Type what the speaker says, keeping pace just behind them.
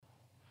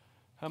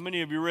How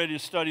many of you ready to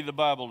study the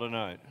Bible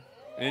tonight?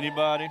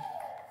 Anybody?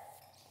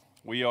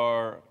 We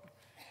are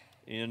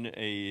in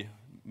a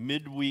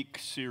midweek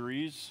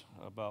series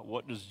about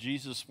what does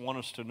Jesus want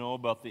us to know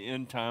about the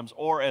end times,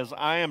 or as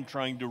I am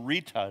trying to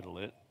retitle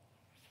it,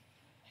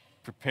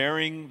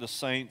 Preparing the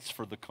Saints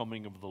for the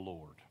Coming of the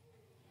Lord.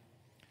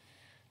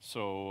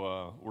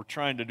 So we're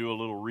trying to do a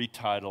little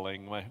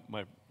retitling.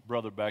 My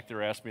brother back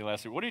there asked me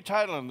last week, what are you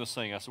titling this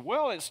thing? I said,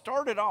 well, it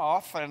started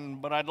off,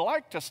 but I'd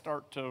like to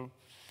start to,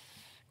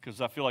 because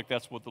I feel like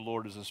that's what the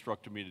Lord has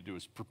instructed me to do,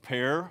 is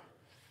prepare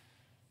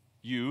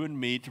you and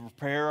me to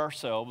prepare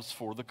ourselves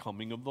for the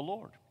coming of the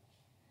Lord.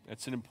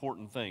 That's an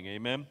important thing,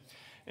 amen?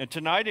 And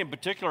tonight in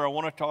particular, I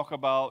want to talk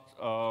about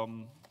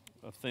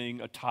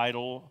a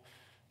title,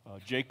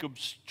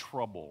 Jacob's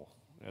Trouble,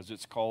 as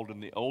it's called in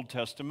the Old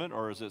Testament,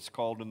 or as it's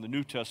called in the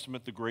New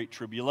Testament, the Great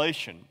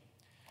Tribulation.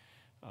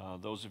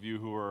 Those of you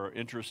who are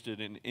interested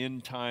in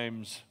end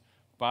times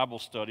Bible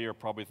study are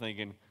probably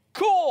thinking,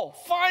 cool,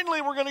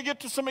 finally we're going to get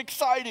to some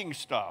exciting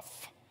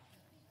stuff.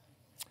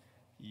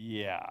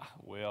 Yeah,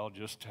 well,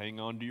 just hang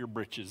on to your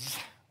britches.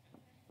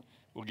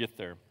 We'll get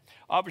there.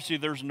 Obviously,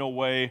 there's no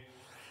way,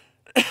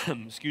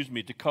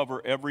 to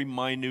cover every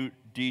minute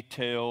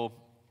detail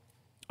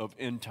of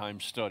end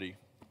time study.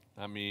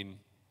 I mean,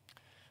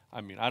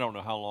 I don't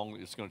know how long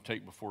it's going to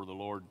take before the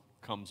Lord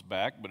comes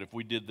back, but if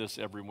we did this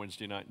every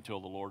Wednesday night until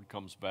the Lord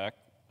comes back,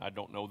 I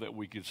don't know that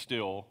we could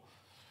still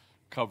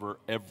cover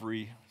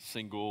every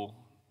single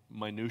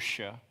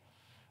minutia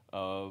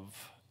of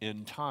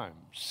end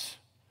times.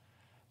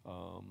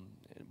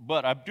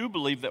 But I do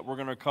believe that we're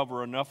going to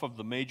cover enough of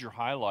the major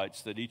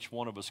highlights that each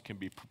one of us can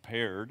be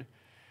prepared,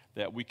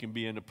 that we can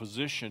be in a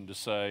position to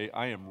say,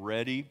 I am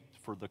ready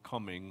for the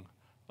coming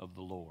of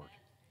the Lord.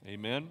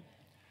 Amen?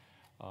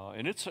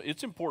 And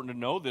it's important to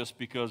know this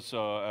because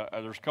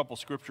there's a couple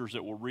scriptures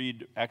that we'll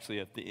read actually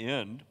at the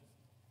end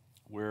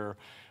where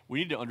we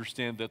need to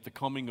understand that the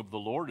coming of the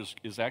Lord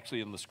is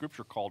actually in the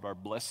scripture called our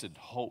blessed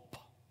hope.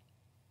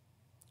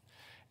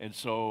 And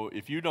so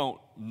if you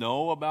don't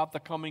know about the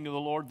coming of the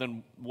Lord,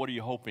 then what are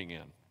you hoping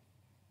in?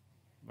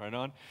 Right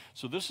on?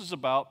 So this is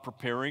about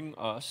preparing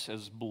us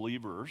as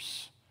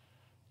believers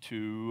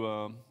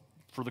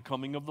for the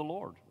coming of the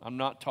Lord. I'm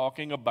not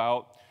talking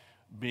about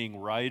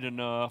being right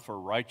enough or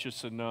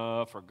righteous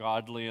enough or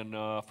godly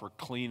enough or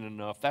clean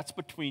enough. That's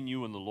between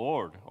you and the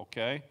Lord,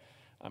 okay?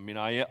 I mean,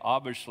 I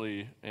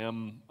obviously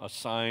am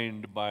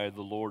assigned by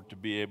the Lord to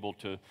be able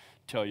to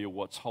tell you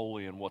what's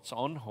holy and what's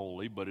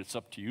unholy, but it's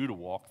up to you to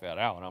walk that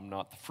out. I'm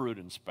not the fruit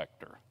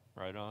inspector,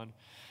 right on?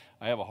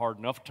 I have a hard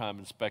enough time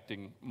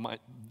inspecting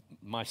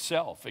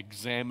myself,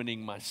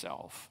 examining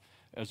myself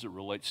as it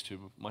relates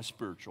to my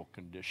spiritual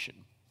condition.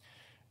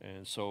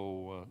 And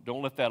so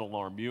don't let that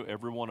alarm you.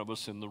 Every one of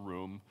us in the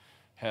room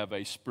have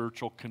a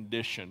spiritual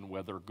condition,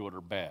 whether good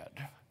or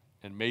bad.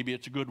 And maybe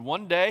it's good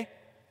one day.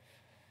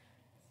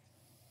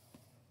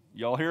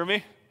 Y'all hear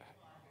me?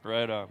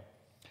 Right on.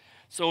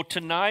 So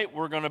tonight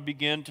we're going to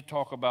begin to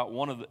talk about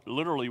one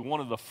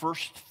of the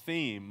first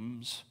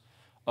themes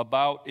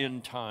about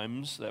end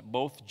times that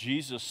both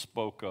Jesus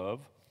spoke of,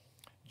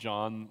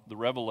 John the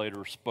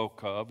Revelator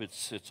spoke of.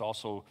 It's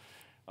also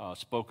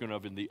spoken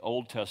of in the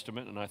Old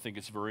Testament, and I think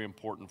it's very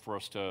important for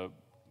us to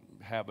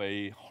have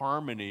a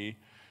harmony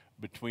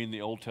between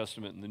the Old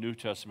Testament and the New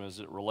Testament as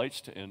it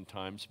relates to end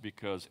times,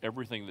 because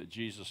everything that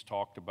Jesus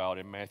talked about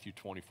in Matthew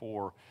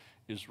 24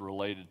 is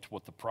related to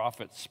what the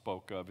prophets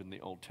spoke of in the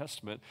Old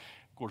Testament.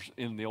 Of course,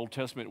 in the Old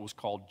Testament, it was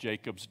called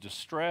Jacob's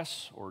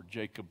distress or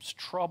Jacob's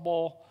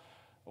trouble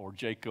or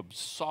Jacob's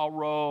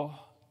sorrow.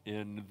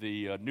 In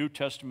the New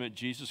Testament,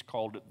 Jesus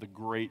called it the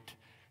Great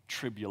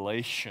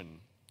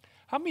Tribulation.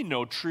 How many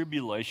know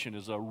tribulation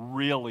is a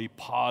really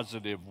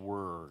positive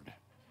word?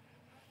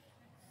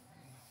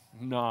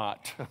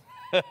 Not.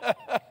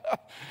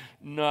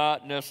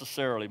 Not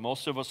necessarily.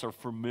 Most of us are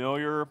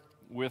familiar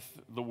with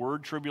the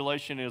word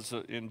tribulation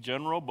in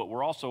general, but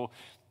we're also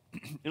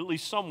at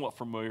least somewhat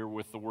familiar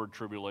with the word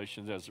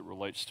tribulation as it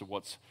relates to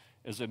what's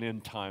as an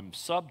end time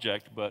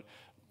subject, but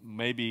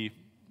maybe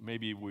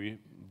we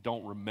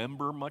don't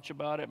remember much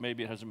about it.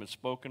 Maybe it hasn't been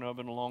spoken of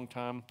in a long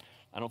time.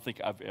 I don't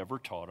think I've ever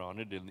taught on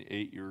it in the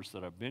 8 years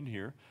that I've been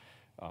here.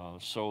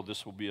 So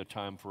this will be a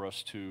time for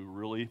us to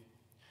really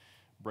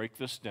break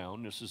this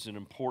down. This is an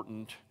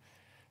important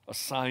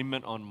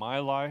assignment on my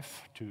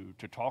life to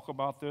talk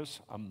about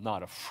this. I'm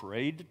not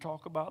afraid to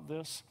talk about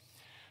this,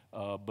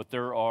 but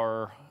there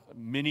are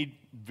many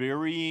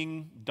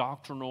varying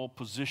doctrinal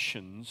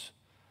positions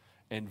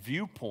and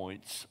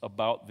viewpoints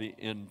about the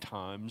end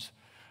times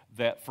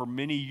that for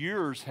many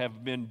years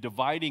have been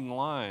dividing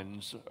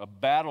lines,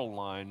 battle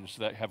lines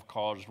that have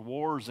caused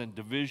wars and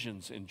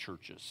divisions in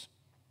churches,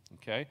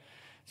 okay?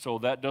 So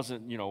that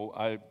doesn't,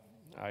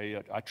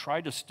 I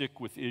try to stick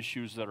with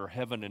issues that are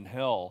heaven and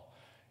hell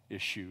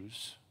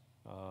issues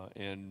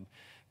and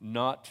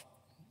not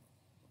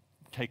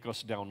take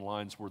us down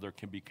lines where there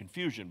can be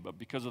confusion. But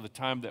because of the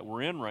time that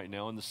we're in right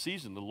now in the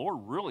season, the Lord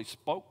really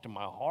spoke to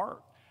my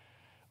heart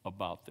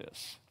about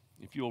this.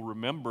 If you'll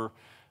remember,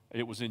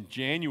 It was in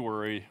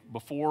January,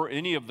 before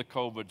any of the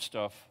COVID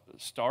stuff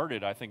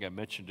started. I think I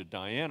mentioned to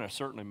Diane, I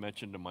certainly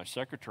mentioned to my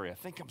secretary, I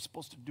think I'm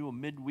supposed to do a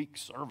midweek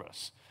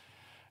service.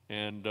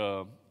 And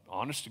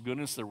honest to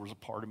goodness, there was a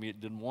part of me that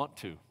didn't want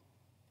to.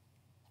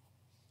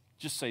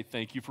 Just say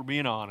thank you for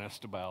being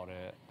honest about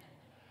it,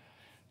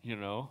 you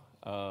know.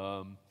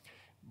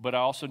 But I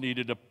also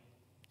needed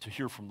to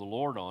hear from the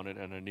Lord on it,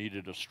 and I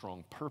needed a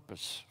strong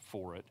purpose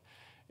for it.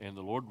 And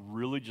the Lord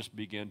really just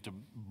began to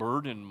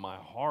burden my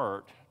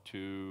heart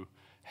to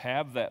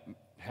have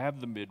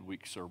the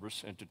midweek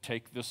service and to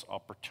take this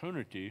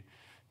opportunity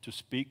to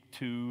speak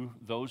to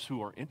those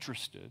who are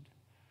interested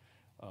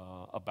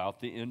about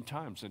the end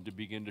times and to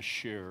begin to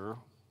share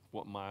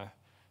what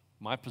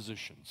my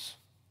positions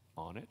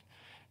on it.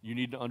 You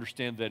need to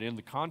understand that in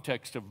the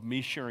context of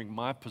me sharing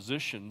my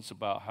positions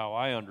about how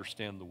I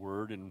understand the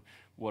Word and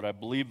what I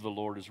believe the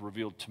Lord has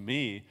revealed to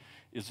me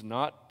is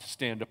not to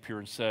stand up here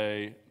and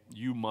say,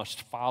 you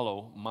must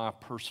follow my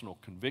personal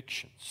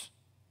convictions,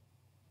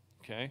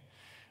 okay?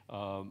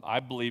 I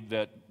believe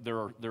that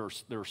there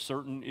are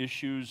certain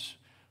issues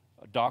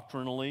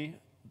doctrinally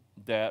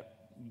that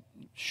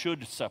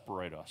should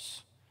separate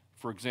us.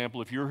 For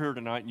example, if you're here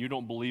tonight and you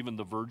don't believe in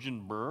the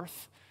virgin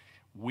birth,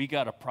 we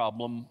got a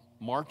problem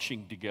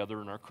marching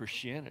together in our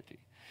Christianity.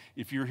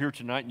 If you're here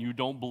tonight and you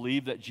don't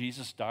believe that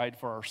Jesus died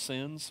for our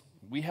sins,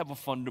 we have a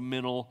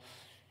fundamental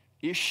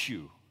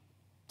issue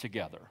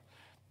together.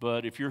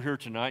 But if you're here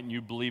tonight and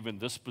you believe in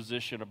this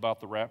position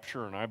about the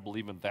rapture and I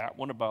believe in that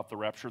one about the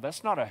rapture,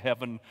 that's not a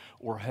heaven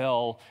or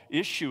hell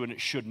issue, and it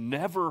should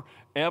never,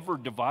 ever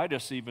divide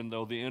us, even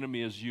though the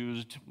enemy has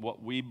used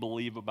what we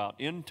believe about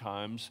end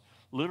times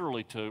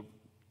literally to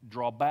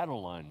draw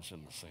battle lines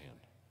in the sand.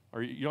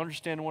 Are you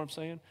understanding what I'm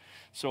saying?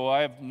 So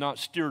I have not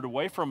steered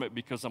away from it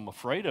because I'm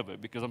afraid of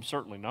it, because I'm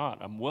certainly not.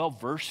 I'm well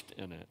versed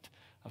in it.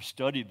 I've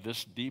studied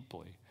this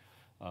deeply.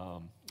 I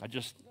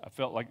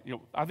felt like,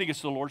 I think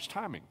it's the Lord's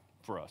timing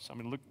for us. I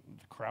mean, look,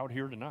 the crowd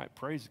here tonight,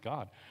 praise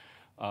God.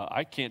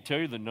 I can't tell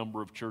you the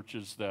number of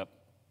churches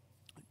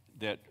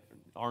that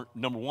aren't,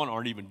 number one,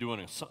 aren't even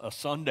doing a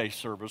Sunday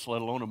service,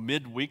 let alone a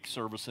midweek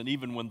service, and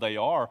even when they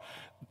are,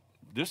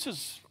 this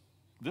is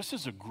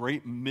a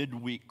great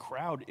midweek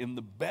crowd in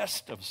the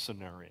best of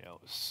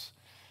scenarios,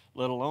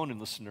 let alone in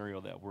the scenario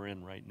that we're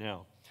in right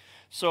now.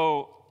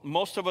 So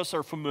most of us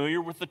are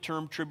familiar with the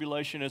term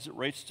tribulation as it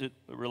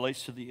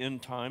relates to the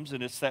end times,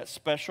 and it's that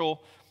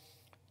special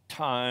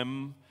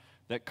time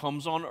that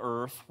comes on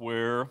earth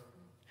where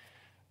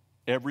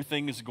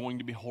everything is going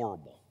to be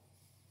horrible.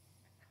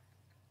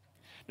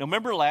 Now,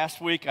 remember last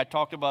week I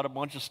talked about a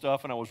bunch of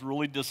stuff and I was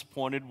really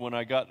disappointed when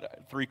I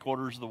got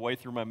 3/4 of the way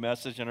through my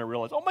message and I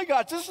realized, oh my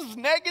gosh, this is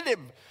negative,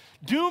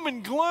 doom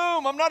and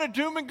gloom. I'm not a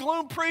doom and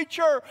gloom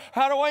preacher.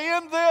 How do I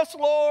end this,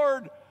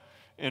 Lord?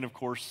 And of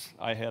course,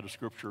 I had a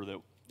scripture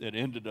that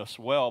ended us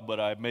well, but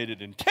I made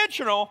it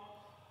intentional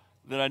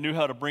that I knew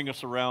how to bring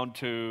us around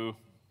to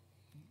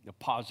a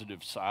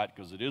positive side,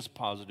 because it is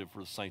positive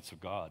for the saints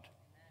of God.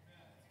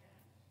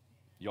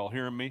 Y'all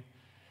hearing me?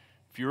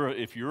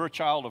 If you're a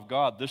child of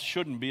God, this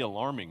shouldn't be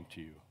alarming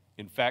to you.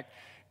 In fact,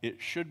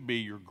 it should be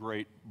your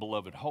great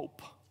beloved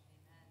hope.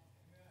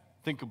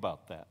 Think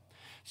about that.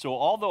 So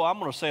although I'm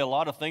going to say a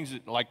lot of things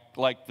that,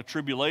 like the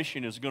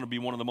tribulation is going to be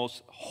one of the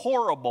most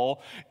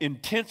horrible,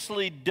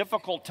 intensely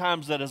difficult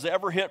times that has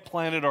ever hit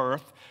planet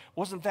Earth,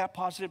 wasn't that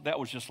positive? That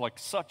was just like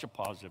such a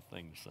positive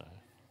thing to say.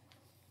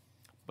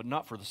 But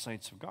not for the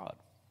saints of God.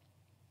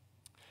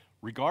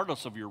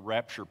 Regardless of your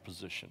rapture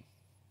position.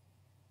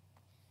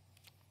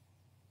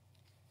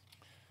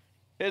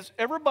 Is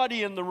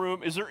everybody in the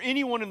room, is there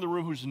anyone in the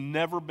room who's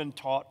never been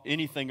taught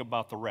anything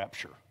about the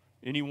rapture?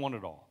 Anyone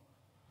at all?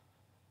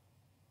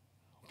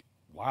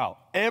 Wow.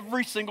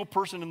 Every single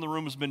person in the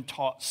room has been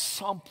taught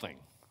something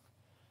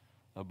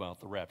about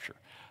the rapture.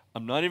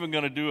 I'm not even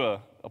going to do a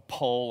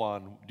poll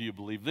on do you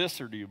believe this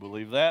or do you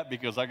believe that,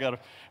 because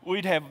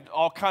we'd have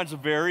all kinds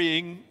of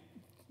varying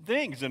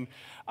things. And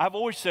I've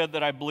always said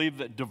that I believe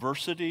that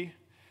diversity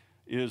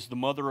is the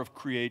mother of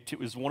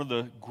creativity, is one of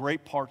the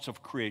great parts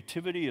of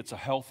creativity. It's a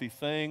healthy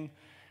thing.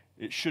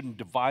 It shouldn't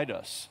divide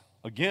us.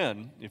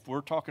 Again, if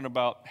we're talking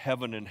about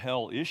heaven and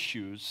hell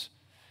issues,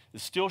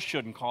 it still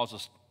shouldn't cause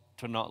us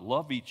to not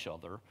love each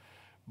other,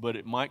 but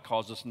it might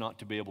cause us not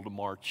to be able to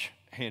march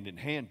hand in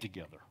hand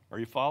together. Are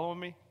you following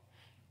me?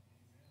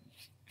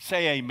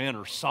 Say amen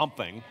or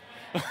something.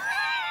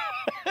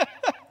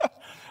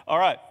 All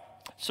right.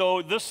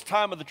 So this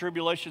time of the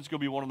tribulation is going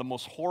to be one of the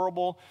most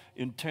horrible,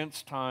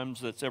 intense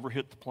times that's ever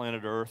hit the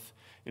planet Earth.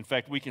 In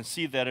fact, we can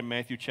see that in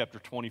Matthew chapter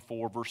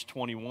 24, verse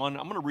 21.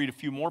 I'm going to read a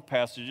few more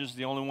passages.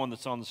 The only one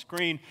that's on the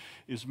screen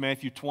is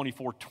Matthew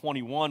 24,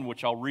 21,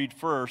 which I'll read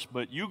first.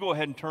 But you go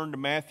ahead and turn to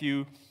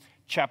Matthew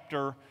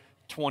chapter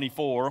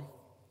 24,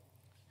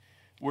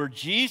 where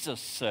Jesus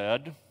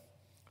said,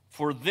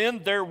 "For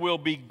then there will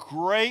be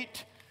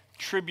great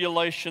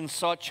tribulation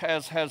such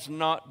as has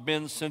not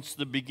been since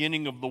the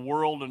beginning of the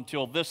world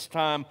until this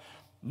time,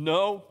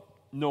 no,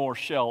 nor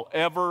shall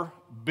ever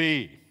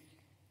be."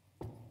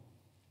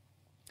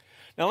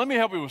 Now, let me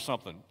help you with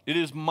something. It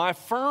is my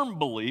firm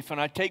belief, and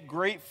I take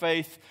great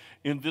faith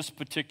in this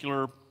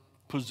particular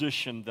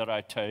position that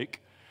I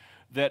take,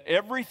 that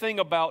everything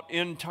about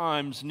end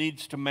times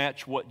needs to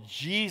match what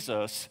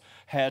Jesus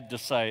had to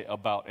say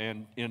about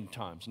end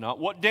times. Not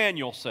what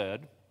Daniel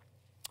said,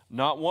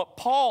 not what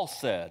Paul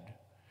said,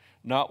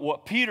 not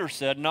what Peter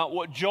said, not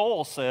what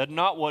Joel said,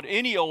 not what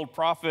any old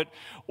prophet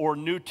or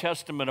New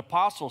Testament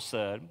apostle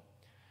said.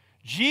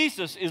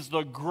 Jesus is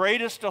the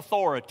greatest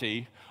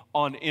authority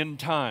on end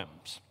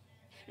times.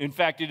 In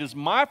fact, it is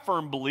my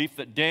firm belief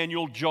that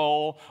Daniel,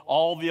 Joel,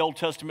 all the Old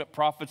Testament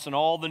prophets, and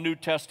all the New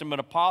Testament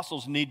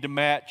apostles need to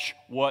match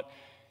what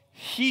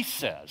he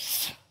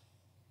says,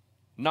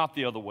 not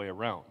the other way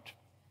around.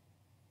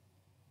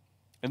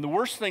 And the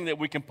worst thing that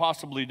we can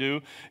possibly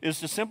do is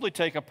to simply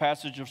take a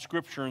passage of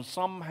Scripture and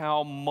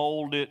somehow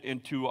mold it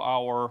into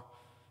our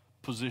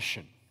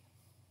position.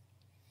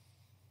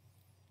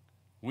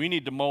 We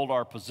need to mold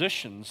our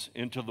positions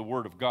into the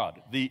Word of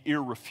God, the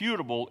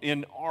irrefutable,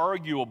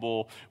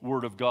 inarguable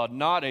Word of God,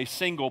 not a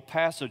single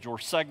passage or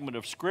segment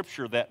of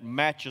Scripture that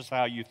matches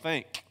how you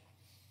think.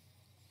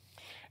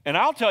 And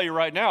I'll tell you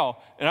right now,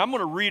 and I'm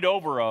going to read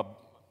over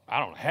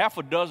half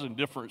a dozen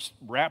different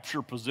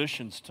rapture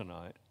positions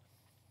tonight,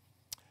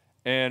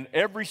 and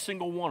every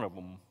single one of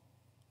them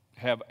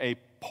have a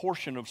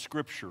portion of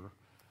Scripture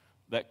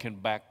that can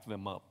back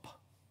them up.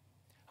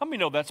 How many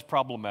know that's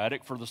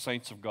problematic for the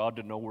saints of God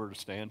to know where to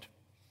stand?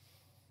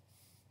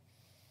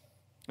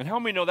 And how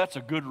many know that's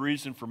a good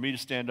reason for me to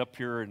stand up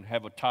here and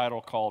have a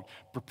title called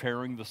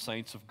Preparing the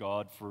Saints of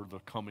God for the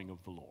Coming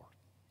of the Lord?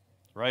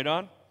 Right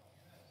on?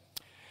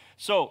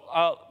 So,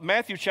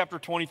 Matthew chapter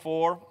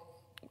 24,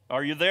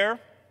 are you there?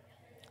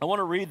 I want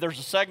to read, there's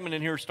a segment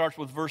in here that starts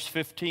with verse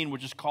 15,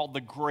 which is called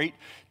the Great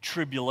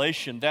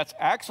Tribulation. That's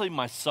actually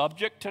my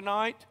subject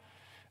tonight,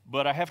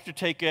 but I have to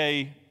take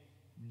a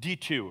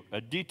detour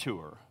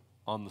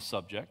on the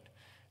subject,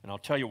 and I'll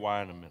tell you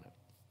why in a minute.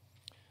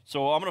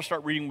 So I'm going to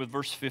start reading with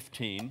verse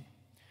 15,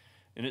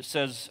 and it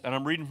says, and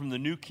I'm reading from the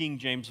New King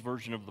James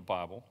Version of the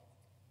Bible,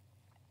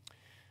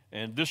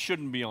 and this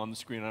shouldn't be on the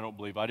screen, I don't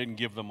believe. I didn't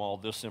give them all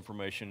this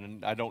information,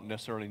 and I don't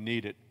necessarily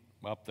need it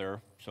up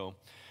there. So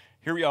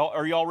here we are.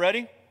 Are you all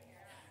ready?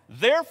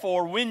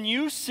 Therefore, when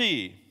you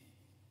see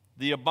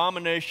the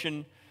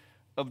abomination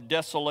of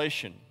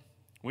desolation,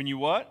 when you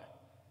what?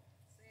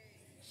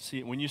 See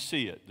it. When you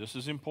see it. This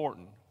is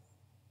important.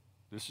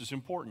 This is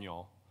important,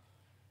 y'all.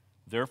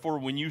 Therefore,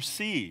 when you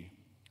see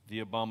the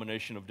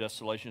abomination of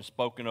desolation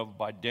spoken of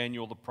by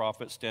Daniel the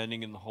prophet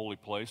standing in the holy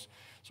place,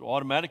 so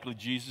automatically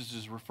Jesus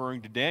is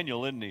referring to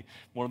Daniel, isn't he?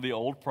 One of the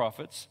old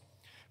prophets.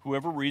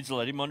 Whoever reads,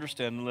 let him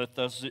understand, and let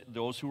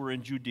those who are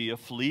in Judea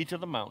flee to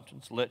the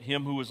mountains. Let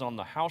him who is on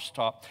the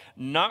housetop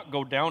not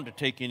go down to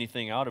take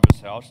anything out of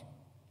his house.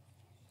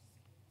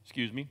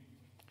 Excuse me.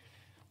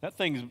 That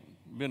thing's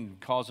been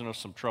causing us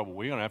some trouble.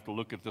 We're going to have to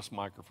look at this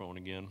microphone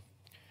again.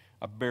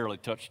 I barely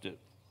touched it.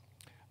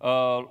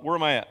 Where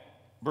am I at?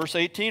 Verse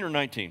 18 or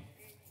 19?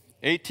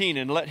 18.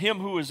 And let him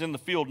who is in the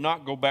field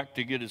not go back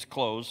to get his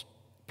clothes.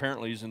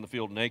 Apparently he's in the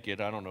field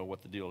naked. I don't know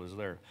what the deal is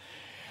there.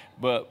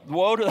 But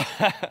woe to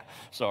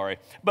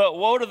But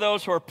woe to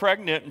those who are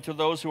pregnant and to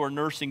those who are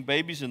nursing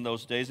babies in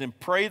those days, and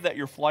pray that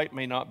your flight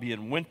may not be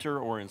in winter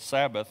or in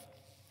Sabbath.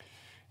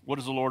 What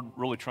is the Lord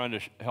really trying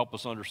to help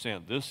us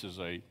understand? This is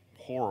a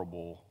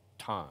horrible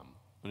time,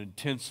 an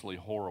intensely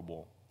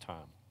horrible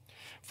time.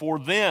 For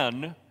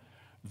then,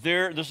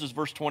 this is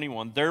verse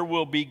 21, there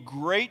will be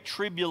great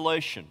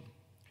tribulation.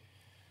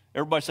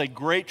 Everybody say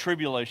great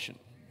tribulation.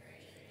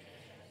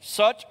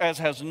 Such as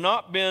has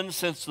not been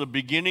since the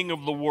beginning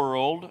of the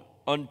world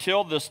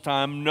until this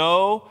time,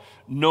 no,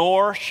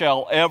 nor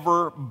shall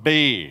ever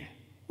be.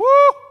 Woo!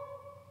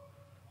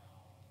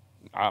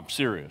 I'm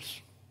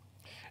serious.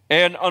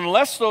 And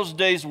unless those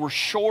days were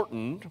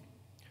shortened,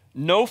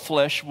 no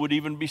flesh would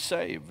even be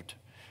saved.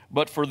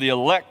 But for the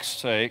elect's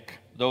sake,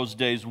 those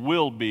days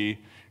will be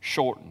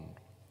shortened.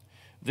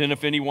 Then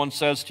if anyone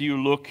says to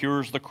you, look,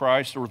 here's the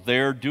Christ, or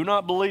there, do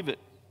not believe it.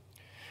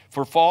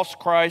 For false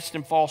Christs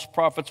and false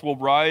prophets will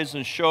rise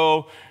and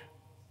show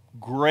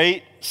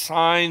great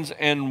signs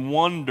and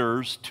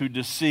wonders to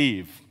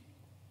deceive.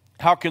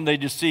 How can they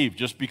deceive?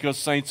 Just because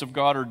saints of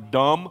God are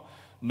dumb?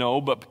 No,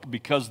 but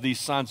because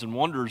these signs and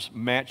wonders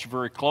match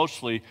very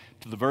closely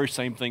to the very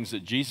same things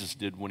that Jesus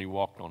did when he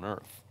walked on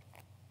earth.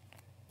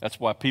 That's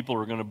why people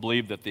are going to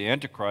believe that the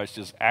Antichrist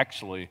is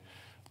actually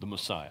the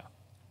Messiah.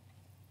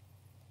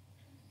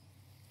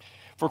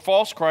 For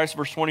false Christ,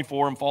 verse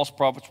 24, and false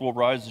prophets will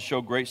rise and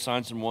show great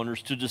signs and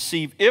wonders to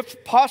deceive,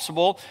 if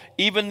possible,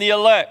 even the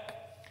elect.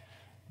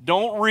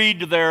 Don't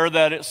read there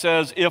that it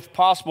says if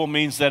possible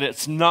means that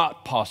it's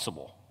not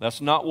possible.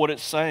 That's not what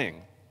it's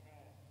saying.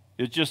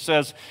 It just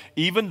says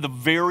even the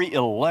very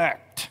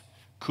elect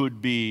could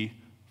be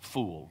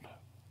fooled.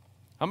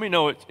 How many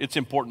know it's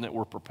important that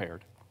we're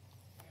prepared?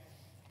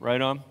 Right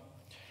on?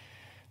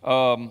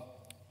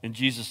 And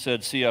Jesus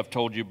said, see, I've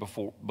told you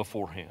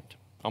beforehand.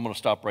 I'm going to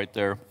stop right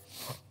there.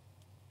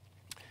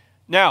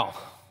 Now,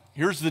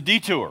 here's the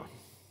detour.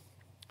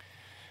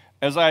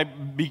 as I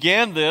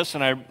began this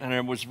and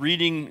I was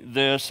reading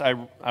this,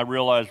 I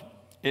realized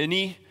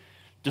any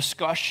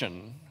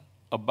discussion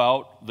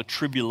about the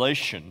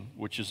tribulation,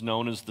 which is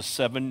known as the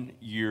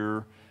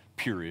 7-year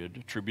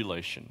period,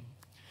 tribulation,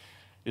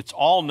 it's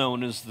all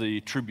known as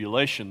the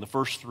tribulation. The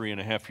first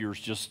 3.5 years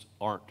just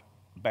aren't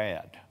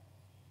bad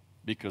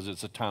because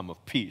it's a time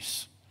of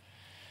peace.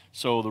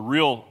 So the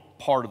real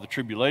part of the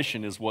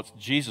tribulation is what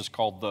Jesus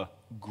called the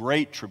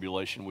Great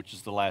Tribulation, which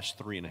is the last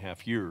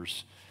 3.5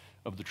 years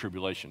of the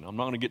tribulation. I'm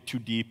not going to get too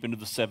deep into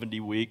the 70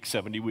 weeks.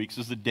 70 weeks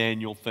is the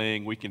Daniel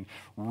thing. We can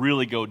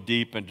really go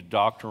deep into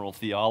doctrinal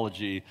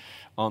theology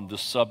on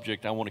this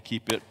subject. I want to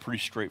keep it pretty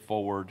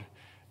straightforward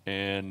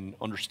and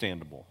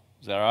understandable.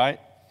 Is that all right?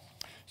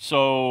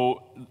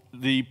 So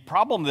the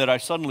problem that I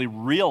suddenly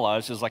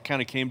realized as I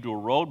kind of came to a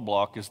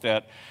roadblock is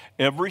that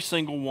every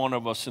single one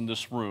of us in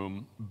this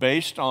room,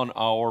 based on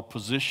our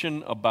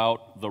position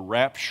about the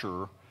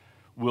rapture,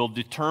 will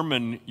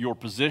determine your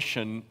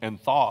position and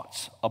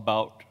thoughts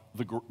about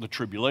the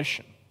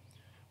tribulation.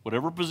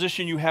 Whatever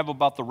position you have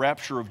about the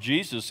rapture of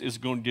Jesus is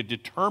going to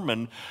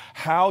determine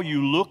how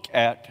you look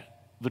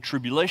at the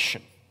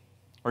tribulation.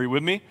 Are you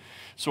with me?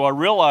 So I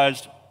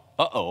realized,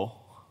 I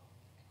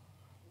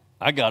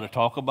got to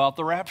talk about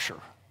the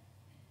rapture.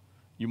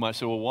 You might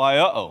say, well, why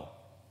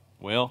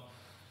Well,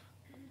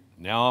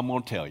 now I'm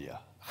going to tell you.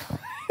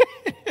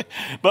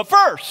 But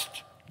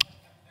first,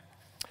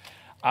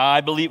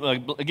 I believe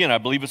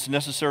it's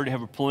necessary to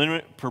have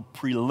a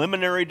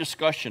preliminary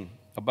discussion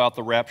about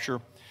the rapture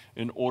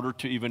in order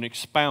to even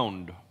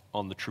expound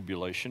on the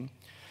tribulation.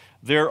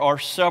 There are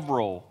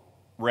several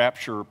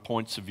rapture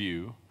points of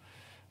view.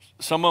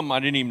 Some of them I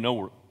didn't even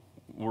know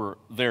were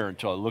there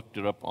until I looked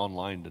it up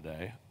online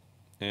today.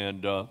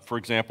 And for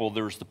example,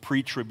 there's the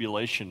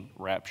pre-tribulation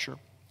rapture.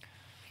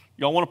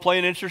 Y'all want to play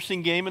an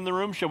interesting game in the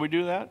room? Shall we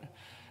do that?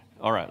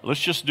 All right, let's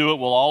just do it.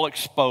 We'll all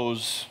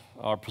expose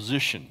our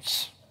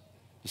positions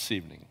this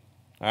evening.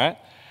 All right?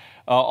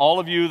 All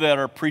of you that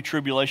are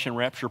pre-tribulation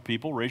rapture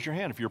people, raise your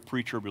hand if you're a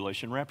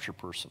pre-tribulation rapture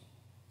person.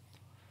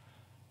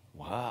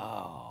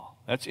 Wow,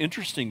 that's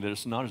interesting that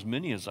it's not as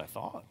many as I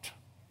thought.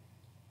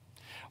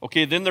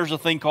 Okay, then there's a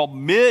thing called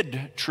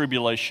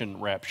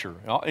mid-tribulation rapture.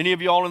 Any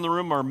of y'all in the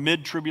room are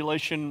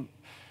mid-tribulation?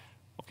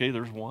 Okay,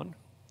 there's 1,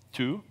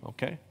 2,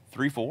 okay,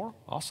 3, 4,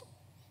 awesome.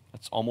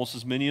 That's almost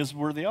as many as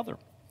were the other.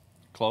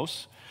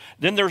 Close.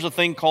 Then there's a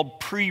thing called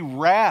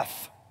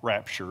pre-wrath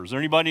rapture. Is there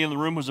anybody in the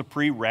room who's a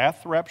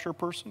pre-wrath rapture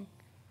person?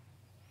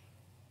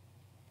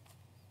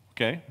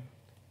 Okay,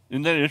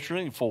 isn't that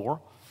interesting? 4.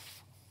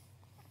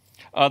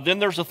 Then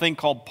there's a thing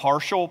called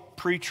partial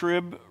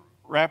pre-trib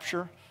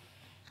rapture.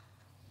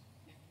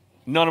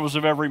 None of us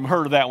have ever even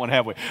heard of that one,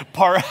 have we?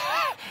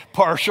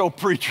 Partial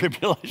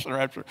pre-tribulation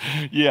rapture.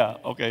 Yeah,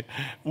 okay.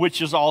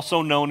 Which is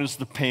also known as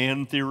the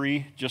pan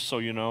theory, just so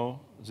you know.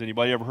 Has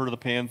anybody ever heard of the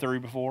pan theory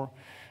before?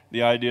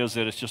 The idea is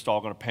that it's just all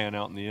going to pan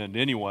out in the end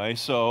anyway,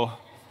 so.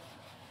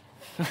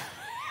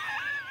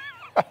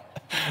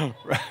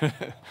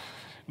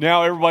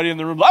 Now everybody in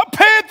the room, like,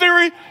 pan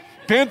theory,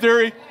 pan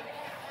theory.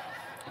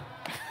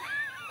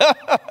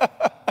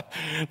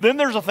 Then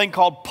there's a thing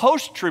called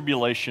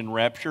post-tribulation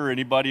rapture.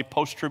 Anybody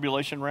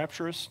post-tribulation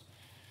rapturist?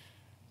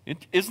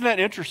 Isn't that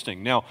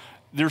interesting? Now,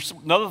 there's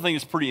another thing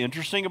that's pretty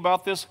interesting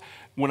about this.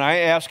 When I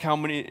asked how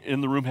many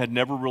in the room had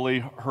never really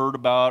heard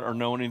about or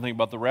known anything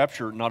about the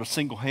rapture, not a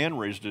single hand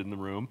raised it in the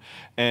room.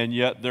 And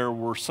yet there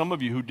were some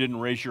of you who didn't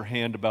raise your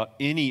hand about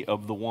any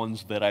of the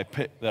ones that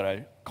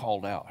I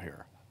called out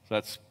here. So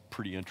that's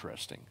pretty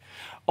interesting.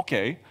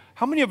 Okay,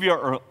 how many of you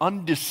are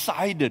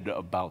undecided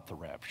about the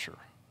rapture?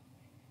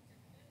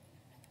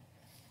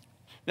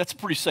 That's a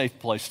pretty safe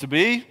place to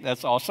be.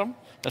 That's awesome.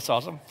 That's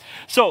awesome.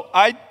 So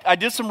I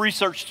did some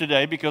research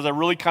today because I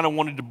really kind of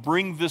wanted to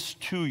bring this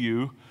to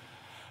you.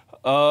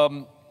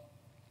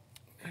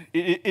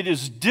 It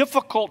is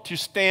difficult to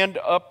stand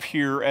up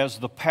here as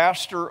the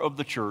pastor of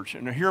the church,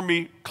 and hear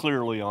me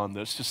clearly on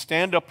this, to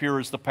stand up here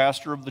as the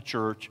pastor of the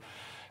church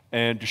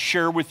and to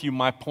share with you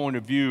my point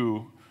of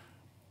view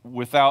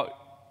without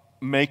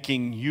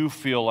making you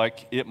feel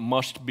like it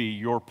must be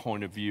your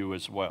point of view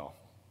as well.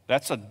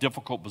 That's a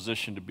difficult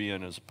position to be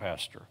in as a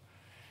pastor,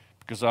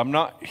 because I'm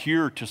not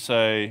here to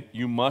say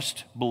you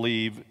must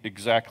believe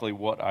exactly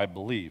what I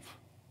believe,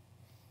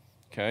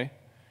 okay?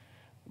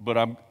 But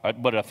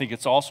I think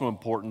it's also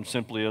important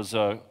simply as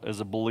a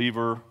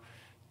believer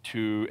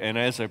and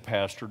as a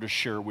pastor to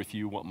share with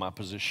you what my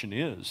position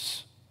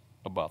is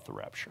about the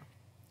rapture,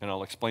 and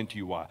I'll explain to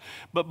you why.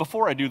 But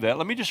before I do that,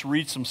 let me just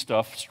read some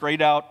stuff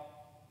straight out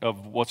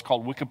of what's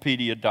called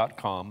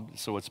Wikipedia.com.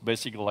 So it's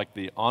basically like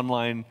the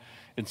online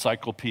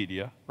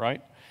encyclopedia,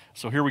 right?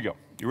 So here we go.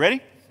 You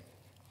ready?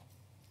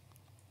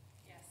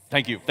 Yes.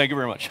 Thank you. Thank you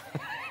very much.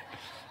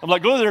 I'm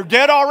like, oh, they're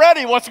dead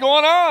already. What's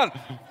going on?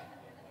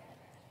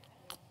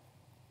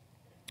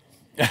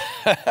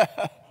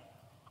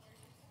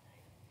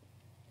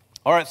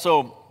 All right,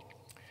 so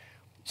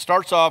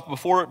starts off,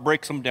 before it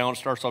breaks them down, it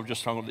starts off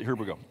just talking, here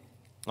we go.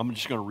 I'm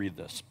just going to read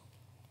this.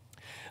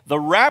 The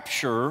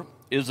rapture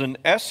is an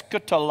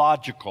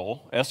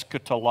eschatological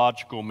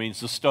means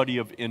the study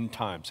of end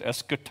times.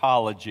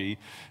 Eschatology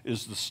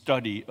is the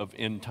study of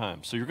end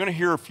times. So you're going to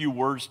hear a few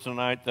words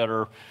tonight that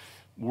are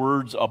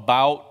words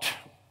about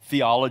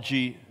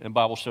theology and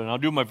Bible study. And I'll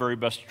do my very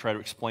best to try to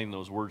explain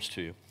those words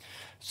to you.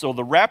 So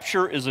the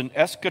rapture is an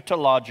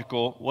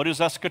eschatological, what is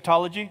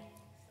eschatology?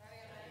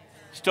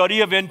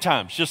 Study of end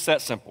times, just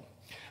that simple.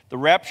 The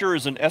rapture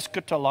is an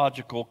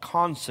eschatological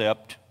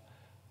concept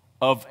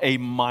of a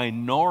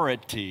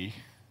minority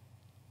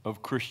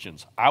of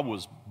Christians. I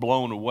was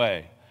blown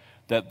away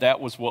that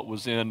was what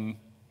was in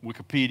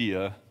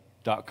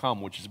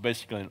Wikipedia.com, which is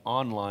basically an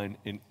online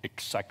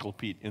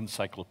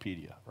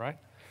encyclopedia, right?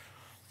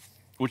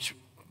 Which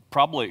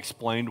probably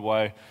explained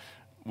why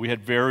we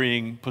had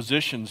varying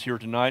positions here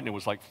tonight, and it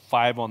was like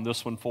 5 on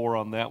this one, 4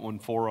 on that one,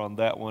 4 on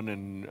that one,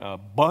 and a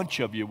bunch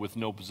of you with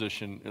no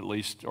position at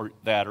least, or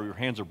your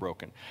hands are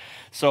broken.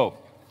 So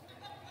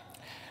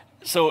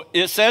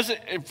it says,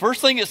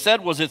 first thing it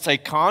said was it's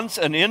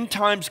an end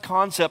times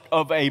concept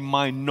of a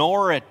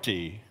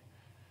minority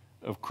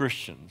of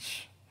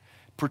Christians,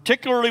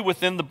 particularly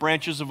within the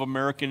branches of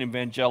American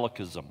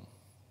evangelicalism,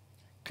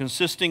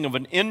 consisting of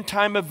an end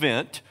time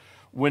event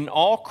when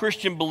all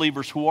Christian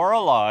believers who are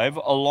alive,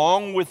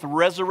 along with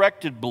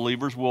resurrected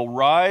believers, will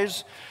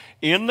rise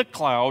in the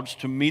clouds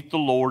to meet the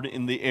Lord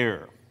in the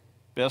air.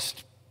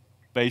 Best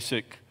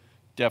basic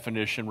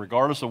definition,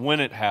 regardless of when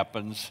it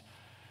happens.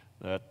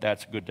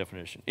 That's a good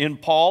definition. In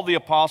Paul the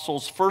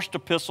Apostle's first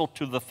epistle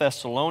to the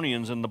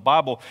Thessalonians in the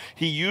Bible,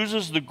 he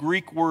uses the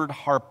Greek word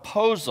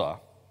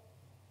harpazo,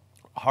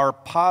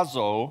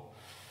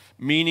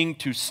 meaning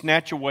to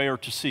snatch away or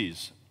to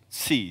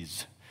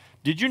seize.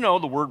 Did you know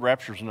the word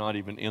rapture is not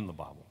even in the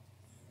Bible?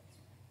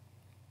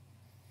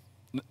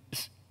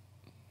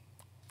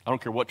 I don't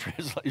care what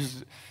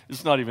translation,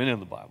 it's not even in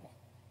the Bible,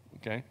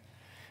 okay?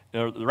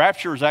 Now, the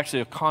rapture is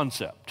actually a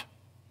concept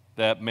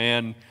that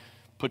man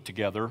put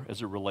together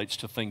as it relates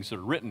to things that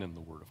are written in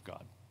the Word of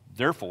God.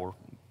 Therefore,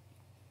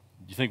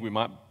 do you think we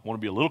might want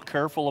to be a little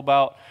careful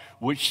about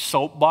which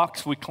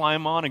soapbox we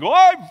climb on and go,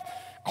 I've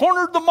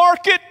cornered the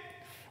market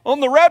on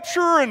the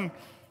rapture and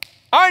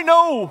I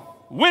know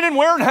when and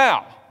where and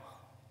how?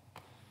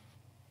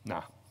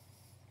 Nah.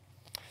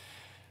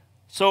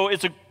 So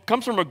it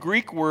comes from a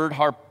Greek word,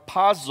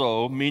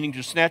 harpazo, meaning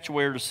to snatch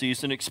away or to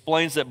seize, and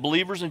explains that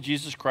believers in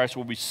Jesus Christ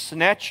will be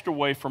snatched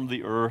away from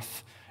the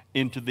earth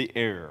into the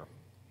air.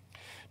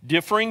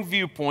 Differing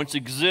viewpoints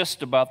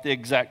exist about the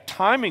exact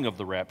timing of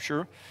the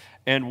rapture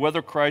and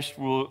whether Christ's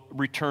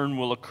return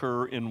will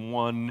occur in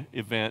one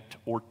event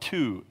or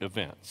 2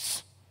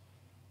 events.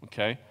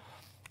 Okay?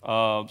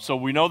 So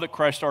we know that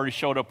Christ already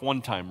showed up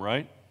one time,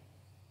 right?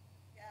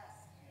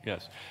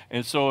 Yes.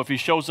 And so if he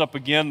shows up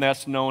again,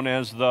 that's known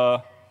as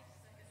the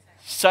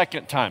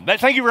second time.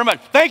 Thank you very much.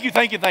 Thank you.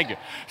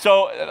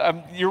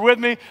 So you're with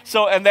me?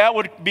 So, and that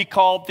would be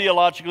called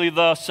theologically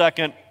the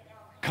second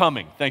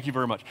coming. Thank you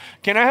very much.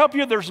 Can I help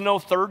you? There's no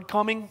third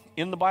coming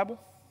in the Bible.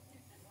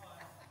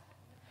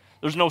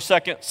 There's no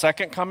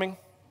second coming.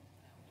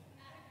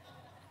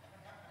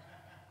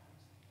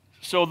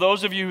 So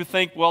those of you who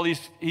think, well,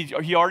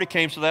 he already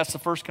came, so that's the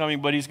first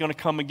coming, but he's going to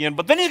come again.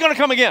 But then he's going to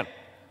come again.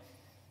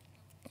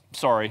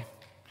 Sorry,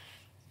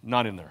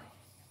 not in there.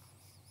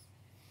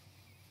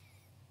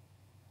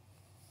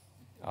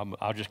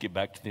 I'll just get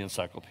back to the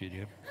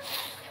encyclopedia.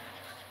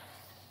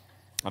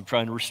 I'm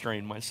trying to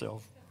restrain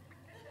myself.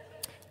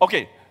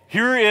 Okay,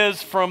 here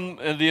is from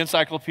the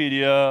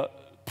encyclopedia,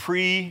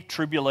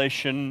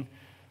 pre-tribulation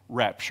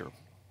rapture.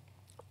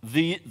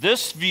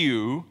 This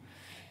view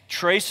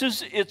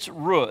traces its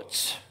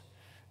roots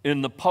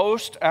in the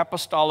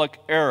post-apostolic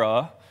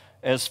era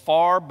as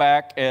far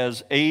back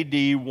as AD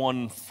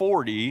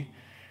 140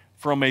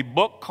 from a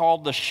book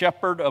called The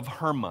Shepherd of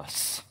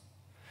Hermas,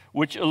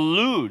 which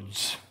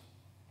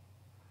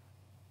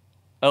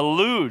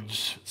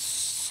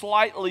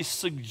slightly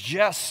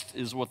suggests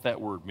is what that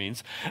word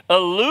means,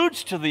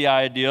 alludes to the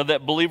idea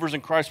that believers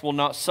in Christ will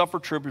not suffer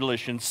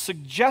tribulation,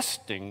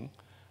 suggesting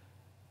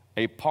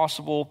a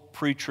possible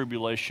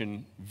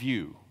pre-tribulation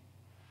view.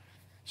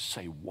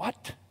 Say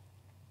what?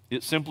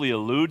 It simply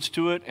alludes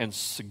to it and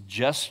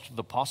suggests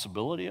the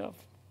possibility of.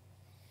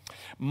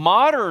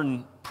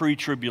 Modern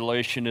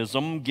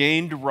pre-tribulationism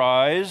gained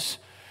rise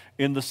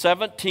in the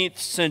 17th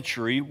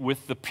century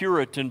with the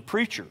Puritan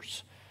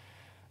preachers.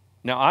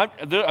 Now,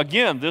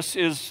 again, this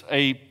is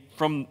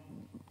from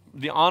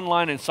the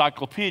online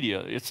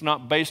encyclopedia. It's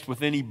not based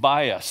with any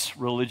bias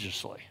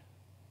religiously,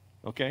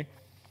 okay?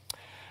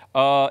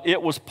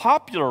 It was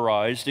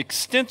popularized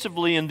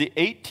extensively in the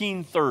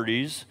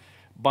 1830s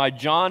by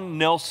John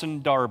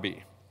Nelson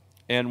Darby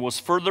and was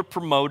further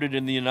promoted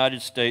in the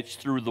United States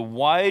through the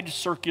wide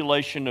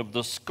circulation of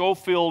the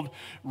Scofield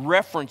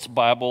Reference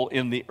Bible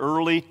in the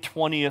early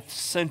 20th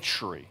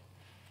century.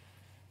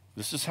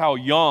 This is how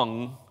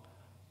young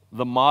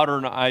the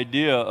modern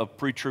idea of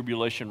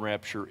pre-tribulation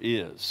rapture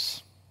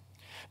is.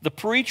 The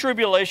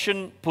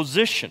pre-tribulation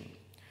position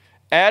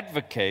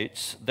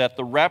advocates that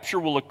the rapture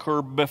will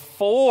occur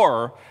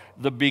before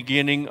the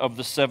beginning of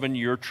the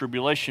 7-year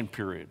tribulation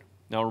period.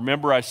 Now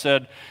remember, I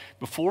said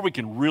before we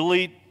can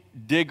really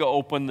dig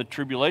open the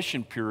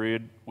tribulation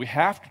period, we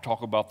have to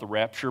talk about the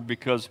rapture,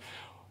 because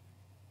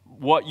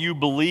what you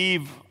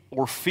believe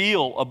or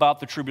feel about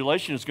the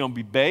tribulation is going to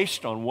be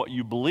based on what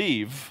you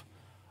believe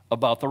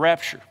about the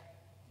rapture.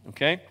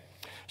 Okay?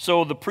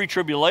 So the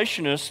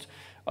pre-tribulationists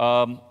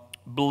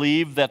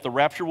believe that the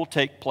rapture will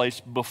take place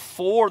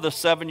before the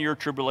 7-year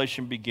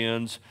tribulation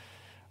begins,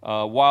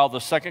 while the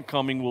second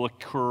coming will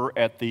occur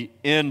at the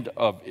end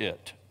of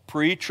it.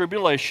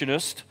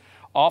 Pre-tribulationists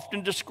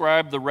often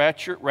describe the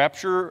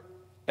rapture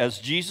as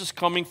Jesus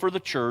coming for the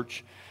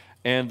church,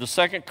 and the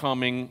second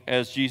coming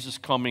as Jesus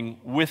coming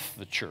with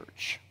the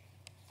church.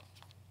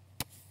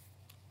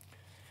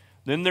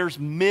 Then there's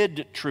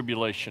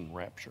mid-tribulation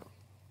rapture.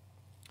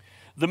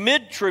 The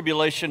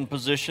mid-tribulation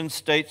position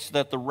states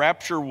that the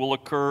rapture will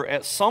occur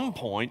at some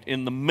point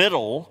in the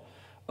middle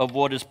of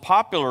what is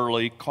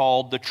popularly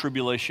called the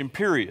tribulation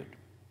period,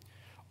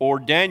 or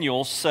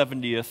Daniel's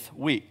 70th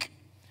week.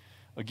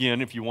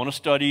 Again, if you want to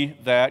study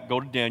that, go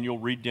to Daniel,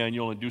 read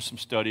Daniel, and do some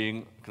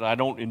studying, because I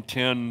don't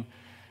intend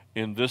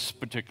in this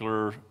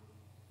particular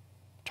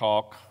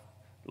talk,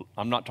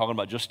 I'm not talking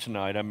about just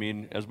tonight, I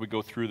mean as we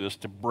go through this,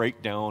 to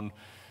break down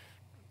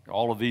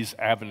all of these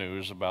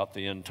avenues about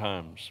the end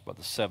times, about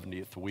the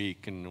 70th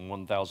week and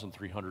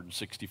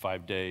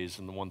 1,365 days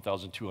and the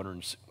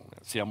 1,200.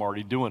 See, I'm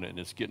already doing it, and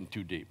it's getting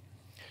too deep.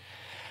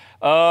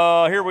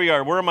 Here we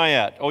are. Where am I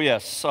at? Oh,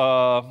 yes.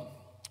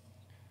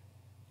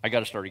 I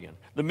got to start again.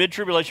 The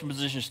mid-tribulation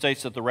position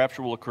states that the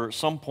rapture will occur at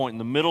some point in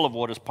the middle of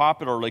what is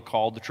popularly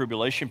called the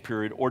tribulation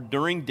period, or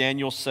during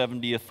Daniel's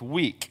 70th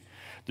week.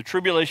 The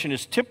tribulation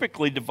is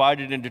typically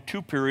divided into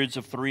 2 periods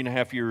of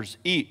 3.5 years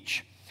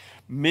each.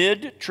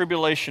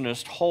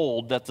 Mid-tribulationists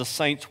hold that the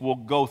saints will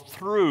go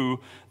through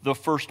the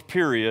first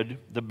period,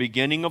 the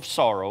beginning of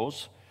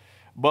sorrows,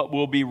 but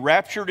will be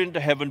raptured into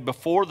heaven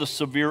before the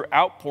severe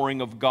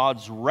outpouring of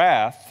God's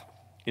wrath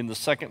in the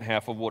second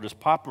half of what is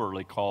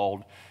popularly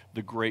called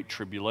the Great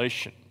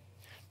Tribulation.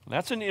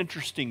 That's an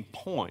interesting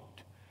point,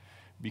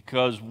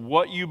 because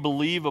what you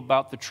believe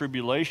about the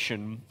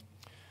tribulation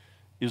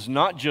is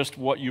not just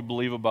what you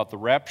believe about the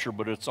rapture,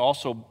 but it's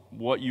also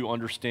what you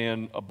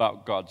understand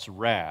about God's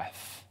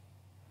wrath.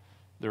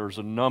 There's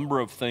a number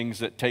of things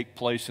that take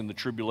place in the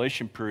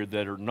tribulation period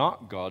that are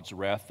not God's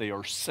wrath. They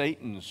are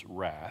Satan's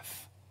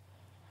wrath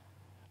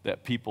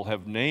that people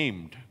have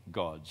named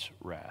God's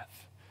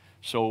wrath.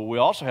 So we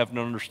also have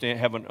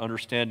an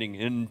understanding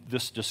in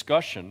this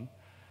discussion,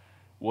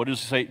 what is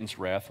Satan's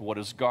wrath, what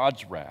is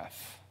God's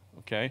wrath,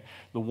 okay?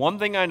 The one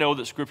thing I know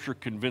that Scripture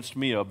convinced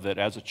me of, that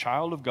as a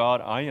child of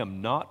God, I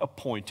am not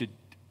appointed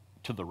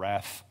to the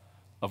wrath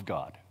of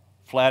God.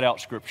 Flat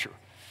out Scripture,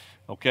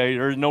 okay?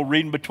 There's no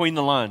reading between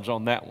the lines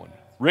on that one.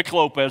 Rick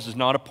Lopez is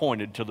not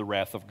appointed to the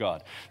wrath of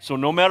God. So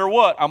no matter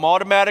what, I'm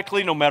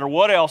automatically, no matter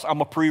what else, I'm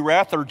a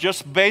pre-wrather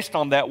just based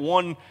on that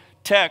one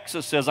text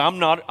that says I'm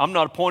not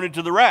appointed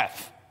to the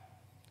wrath.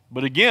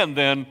 But again,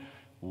 then,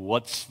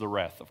 what's the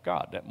wrath of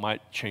God? That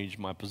might change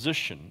my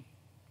position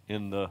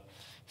in the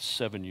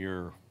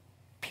 7-year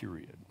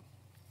period.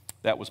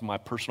 That was my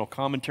personal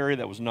commentary.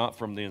 That was not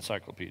from the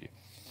encyclopedia.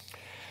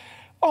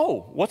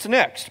 Oh, what's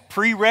next?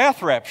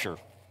 Pre-wrath rapture.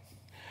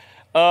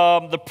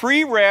 The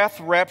pre-wrath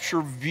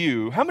rapture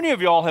view. How many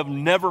of y'all have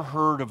never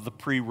heard of the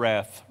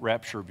pre-wrath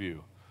rapture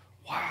view?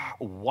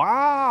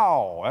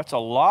 Wow, that's a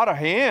lot of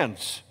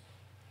hands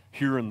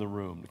here in the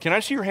room. Can I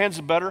see your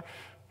hands better?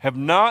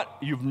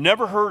 You've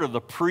never heard of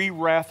the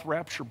pre-wrath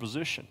rapture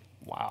position.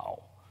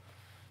 Wow,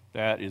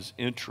 that is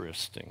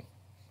interesting.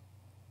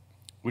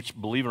 Which,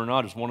 believe it or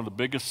not, is one of the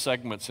biggest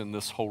segments in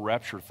this whole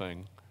rapture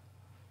thing.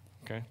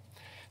 Okay?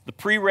 The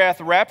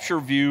pre-wrath rapture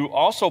view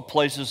also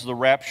places the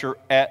rapture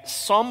at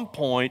some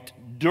point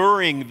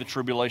during the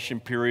tribulation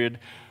period,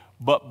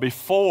 but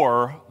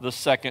before the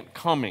second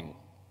coming.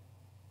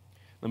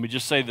 Let me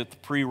just say that the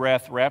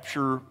pre-wrath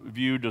rapture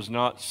view does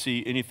not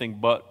see anything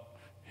but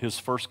his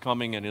first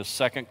coming and his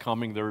second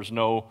coming. There is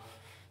no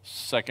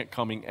second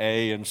coming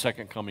A and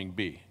second coming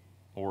B,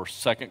 or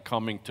second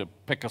coming to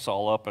pick us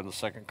all up and the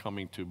second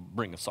coming to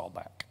bring us all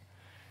back.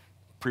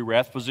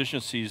 Pre-wrath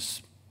position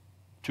sees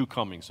 2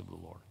 comings of the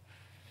Lord.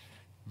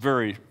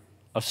 Very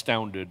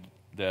astounded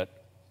that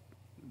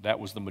that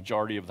was the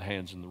majority of the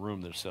hands in the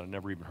room that said, I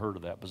never even heard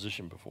of that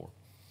position before.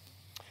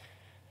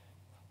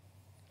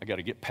 I got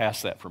to get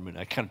past that for a minute.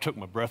 I kind of took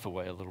my breath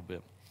away a little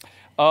bit.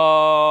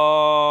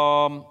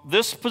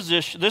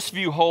 This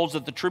view holds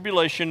that the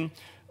tribulation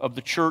of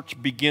the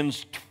church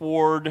begins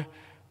toward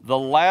the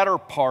latter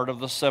part of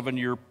the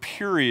 7-year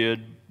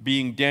period,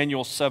 being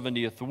Daniel's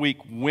 70th week,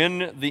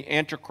 when the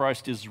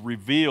Antichrist is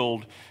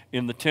revealed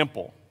in the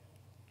temple.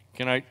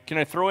 Can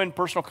I throw in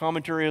personal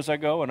commentary as I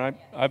go? And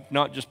I've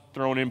not just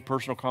thrown in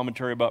personal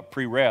commentary about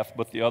pre-wrath,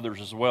 but the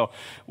others as well.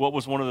 What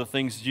was one of the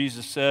things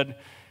Jesus said?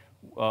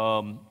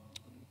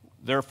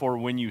 Therefore,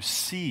 when you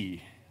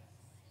see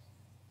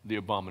the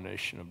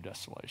abomination of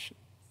desolation,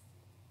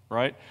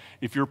 right?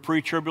 If you're a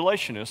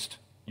pre-tribulationist,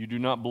 You do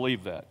not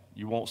believe that.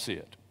 You won't see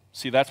it.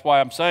 See, that's why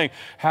I'm saying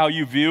how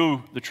you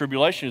view the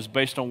tribulation is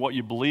based on what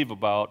you believe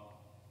about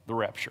the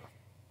rapture.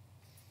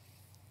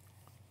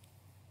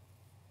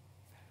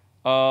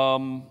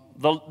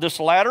 This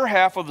latter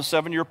half of the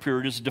 7-year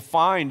period is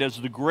defined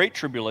as the Great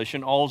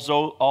Tribulation,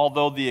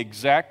 although the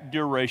exact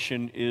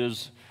duration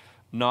is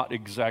not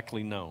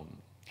exactly known.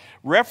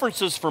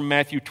 References from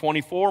Matthew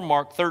 24,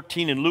 Mark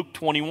 13, and Luke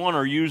 21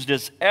 are used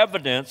as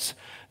evidence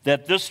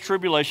that this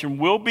tribulation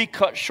will be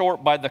cut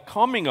short by the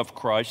coming of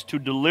Christ to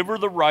deliver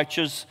the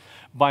righteous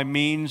by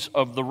means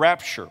of the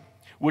rapture,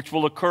 which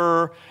will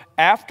occur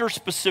after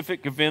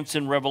specific events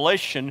in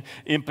Revelation,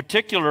 in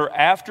particular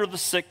after the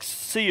 6th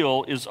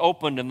seal is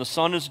opened and the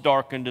sun is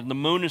darkened and the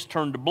moon is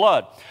turned to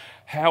blood.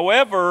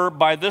 However,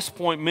 by this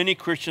point, many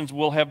Christians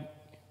will have,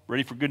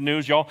 ready for good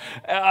news, y'all?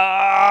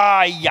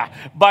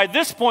 By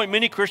this point,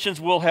 many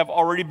Christians will have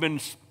already been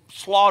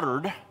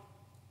slaughtered,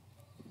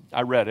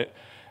 I read it,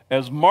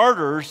 as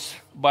martyrs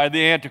by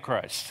the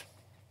Antichrist.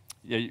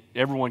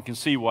 Everyone can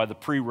see why the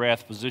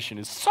pre-wrath position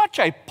is such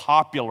a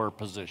popular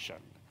position.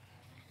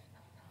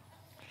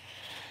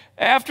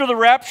 After the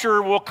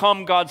rapture will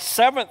come God's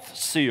 7th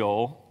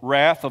seal,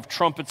 wrath of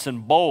trumpets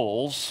and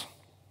bowls.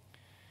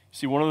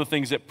 See, one of the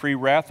things that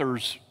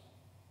pre-wrathers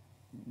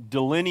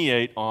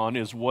delineate on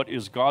is what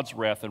is God's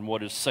wrath and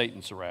what is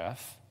Satan's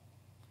wrath.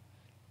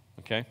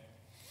 Okay?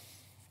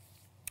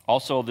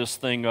 Also, this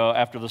thing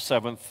after the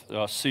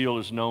 7th seal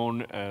is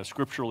known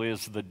scripturally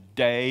as the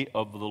day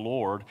of the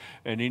Lord.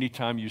 And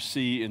anytime you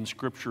see in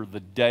Scripture the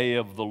day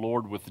of the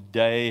Lord with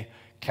day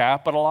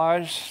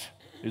capitalized,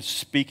 is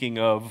speaking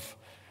of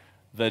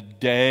the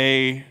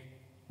day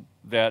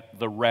that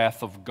the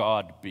wrath of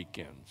God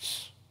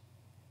begins.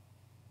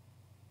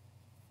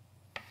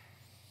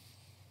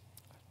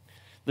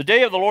 The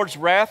day of the Lord's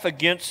wrath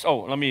against,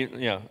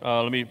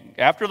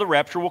 after the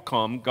rapture will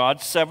come,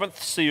 God's 7th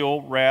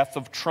seal, wrath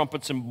of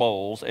trumpets and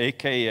bowls,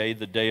 a.k.a.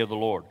 the day of the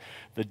Lord.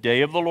 The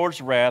day of the Lord's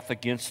wrath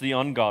against the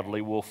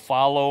ungodly will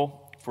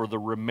follow for the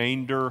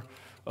remainder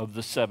of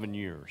the 7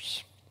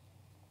 years.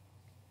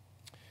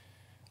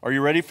 Are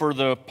you ready for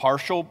the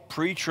partial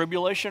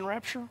pre-tribulation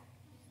rapture?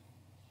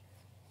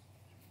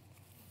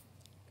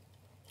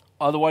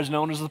 Otherwise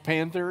known as the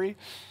Pan theory?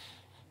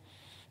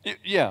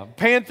 Yeah,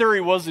 Pan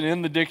theory wasn't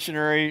in the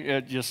dictionary.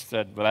 It just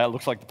said, but that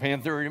looks like the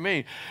Pan theory to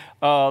me.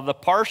 The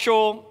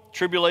partial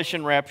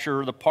tribulation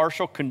rapture, the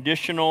partial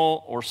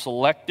conditional or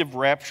selective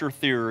rapture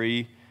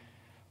theory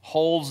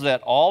holds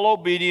that all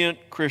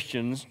obedient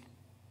Christians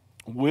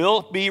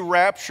will be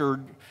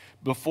raptured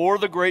before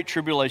the Great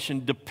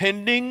Tribulation,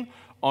 depending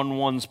on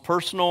one's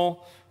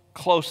personal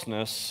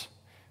closeness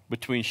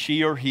between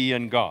she or he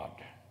and God,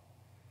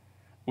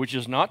 which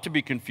is not to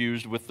be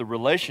confused with the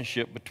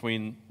relationship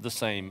between the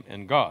same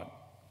and God.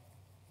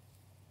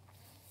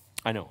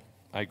 I know,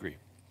 I agree.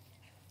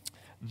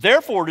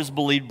 Therefore, it is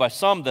believed by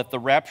some that the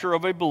rapture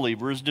of a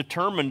believer is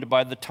determined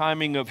by the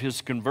timing of his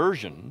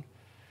conversion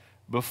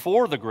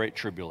before the Great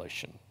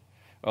Tribulation.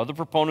 Other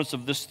proponents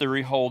of this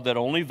theory hold that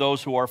only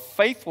those who are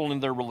faithful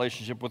in their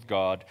relationship with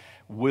God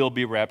will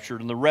be raptured,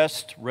 and the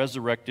rest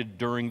resurrected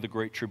during the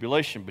Great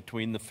Tribulation,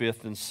 between the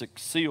 5th and 6th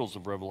seals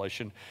of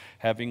Revelation,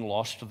 having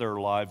lost their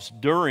lives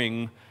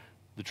during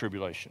the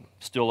tribulation.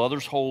 Still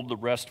others hold the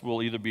rest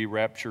will either be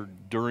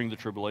raptured during the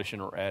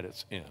tribulation or at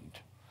its end.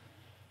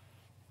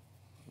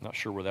 Not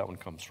sure where that one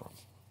comes from.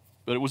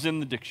 But it was in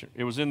the dictionary.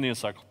 It was in the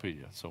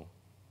encyclopedia, so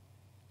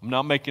I'm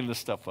not making this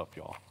stuff up,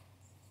 y'all.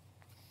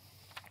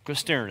 Quit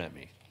staring at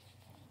me.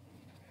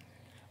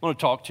 I want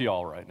to talk to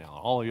y'all right now.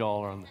 All of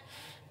y'all are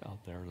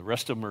out there. The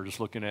rest of them are just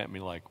looking at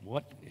me like,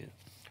 what?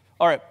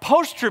 All right,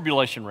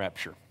 post-tribulation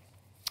rapture.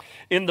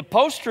 In the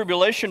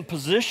post-tribulation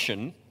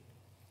position,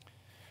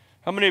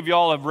 how many of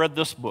y'all have read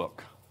this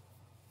book?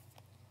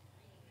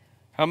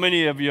 How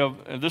many of you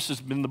have, this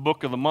has been the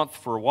book of the month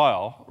for a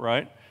while,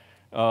 right?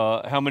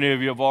 How many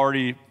of you have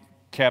already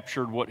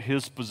captured what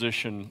his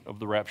position of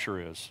the rapture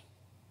is?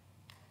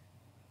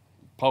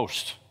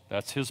 Post.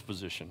 That's his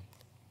position.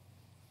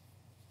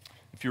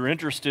 If you're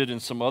interested in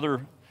some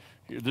other,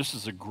 this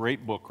is a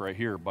great book right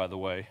here, by the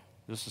way.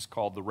 This is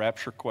called The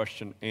Rapture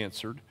Question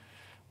Answered.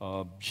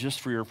 Just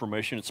for your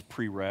information, it's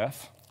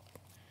pre-wrath.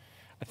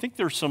 I think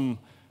there's some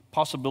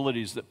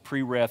possibilities that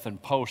pre-wrath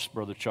and post,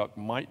 Brother Chuck,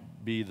 might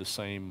be the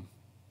same,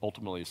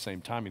 ultimately the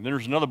same timing. Then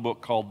there's another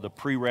book called The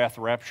Pre-Wrath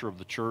Rapture of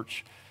the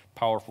Church,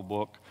 powerful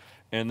book.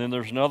 And then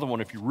there's another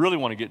one, if you really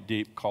want to get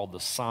deep, called The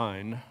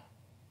Sign.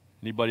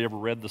 Anybody ever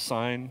read The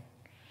Sign?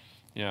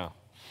 Yeah.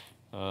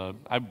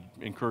 I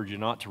encourage you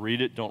not to read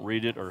it. Don't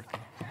read it, or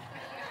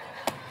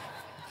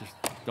just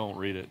don't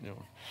read it. You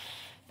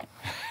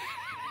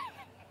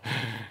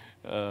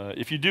know.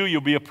 If you do, you'll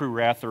be a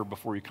pre-wrather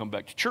before you come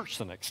back to church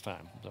the next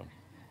time. So.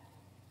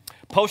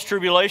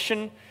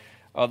 Post-tribulation,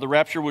 the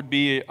rapture would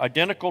be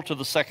identical to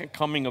the second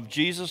coming of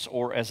Jesus,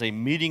 or as a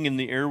meeting in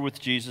the air with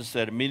Jesus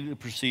that immediately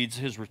precedes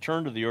his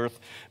return to the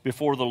earth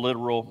before the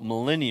literal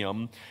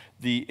millennium.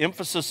 The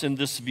emphasis in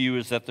this view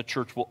is that the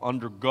church will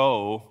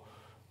undergo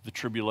the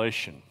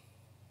tribulation.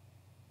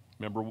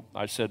 Remember,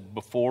 I said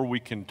before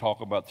we can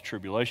talk about the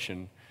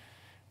tribulation,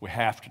 we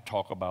have to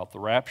talk about the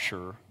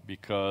rapture,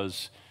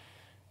 because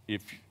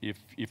if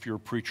you're a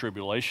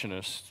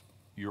pre-tribulationist,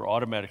 you're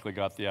automatically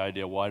got the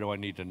idea, why do I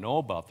need to know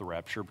about the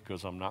rapture?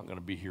 Because I'm not going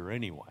to be here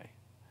anyway.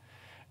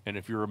 And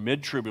if you're a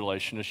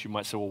mid-tribulationist, you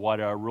might say, well, why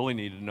do I really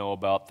need to know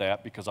about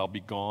that? Because I'll be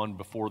gone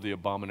before the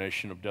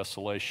abomination of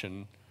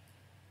desolation,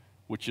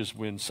 which is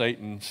when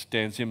Satan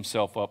stands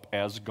himself up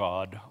as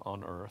God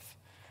on earth.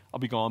 I'll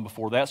be gone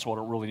before that, so I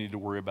don't really need to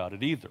worry about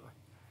it either.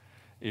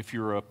 If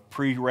you're a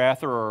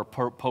pre-wrather or a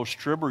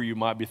post-tribber, you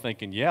might be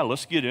thinking, yeah,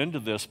 let's get into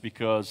this,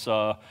 because,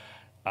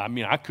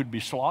 I could be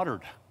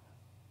slaughtered.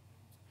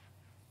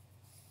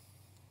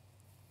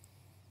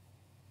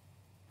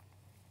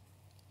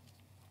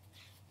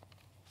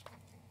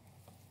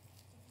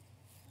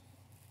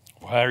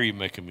 Why are you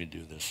making me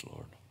do this,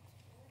 Lord?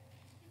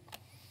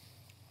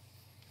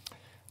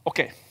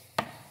 Okay.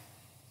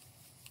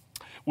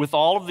 With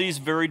all of these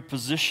varied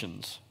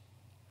positions,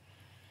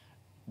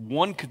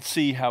 one could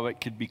see how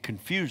it could be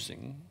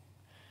confusing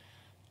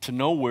to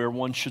know where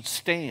one should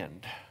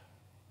stand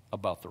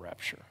about the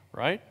rapture,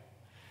 right?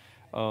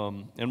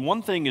 And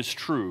one thing is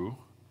true,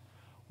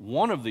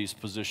 one of these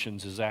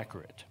positions is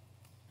accurate.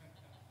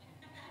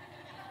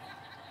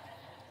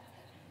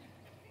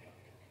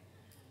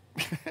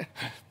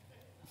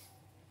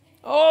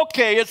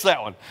 Okay, it's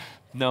that one.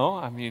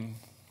 No,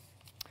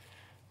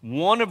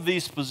 one of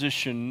these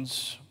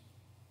positions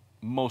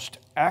most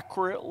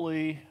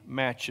accurately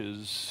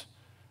matches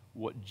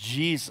what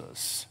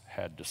Jesus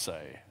had to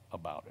say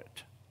about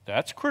it.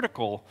 That's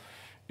critical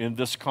in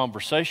this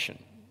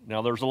conversation.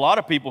 Now, there's a lot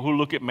of people who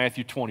look at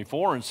Matthew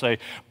 24 and say,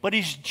 but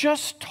he's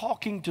just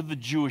talking to the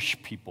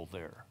Jewish people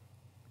there,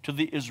 to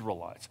the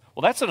Israelites.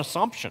 Well, that's an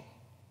assumption.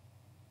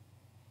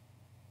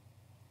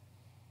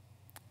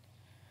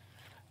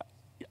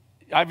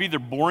 I'm either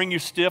boring you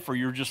stiff, or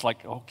you're just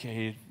like,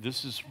 okay,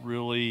 this is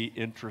really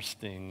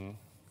interesting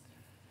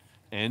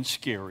and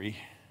scary.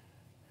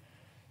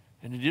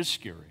 And it is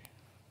scary.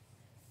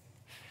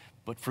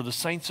 But for the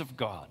saints of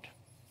God,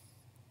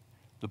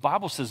 the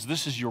Bible says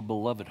this is your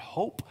beloved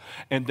hope,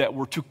 and that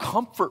we're to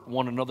comfort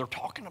one another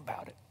talking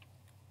about it.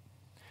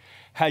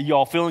 How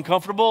y'all feeling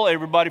comfortable?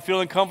 Everybody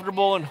feeling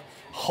comfortable and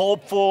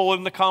hopeful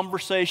in the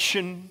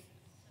conversation?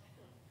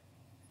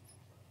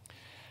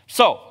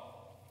 So,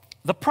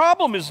 the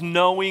problem is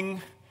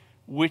knowing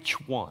which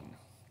one.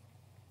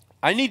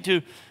 I need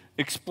to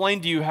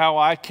explain to you how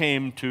I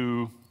came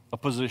to a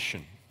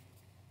position,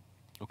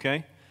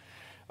 okay?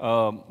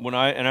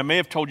 I may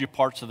have told you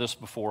parts of this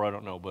before, I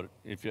don't know, but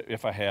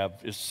if I have,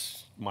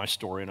 it's my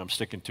story and I'm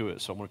sticking to it,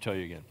 so I'm going to tell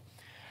you again.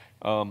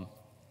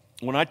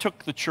 When I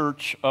took the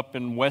church up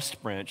in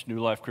West Branch, New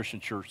Life Christian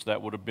Church,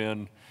 that would have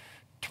been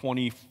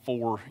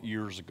 24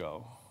 years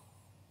ago.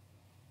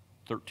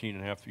 13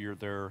 and a half year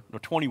there, no,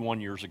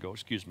 21 years ago,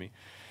 excuse me.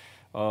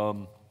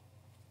 I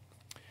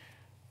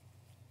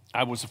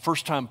was a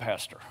first-time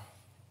pastor.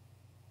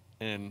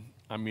 And,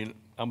 I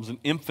was an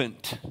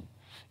infant,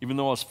 even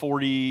though I was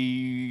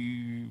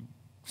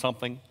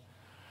 40-something,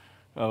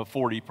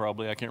 40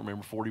 probably, I can't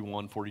remember,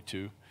 41,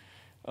 42.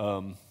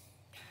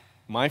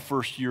 My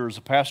first year as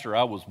a pastor,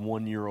 I was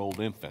 1-year-old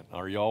infant.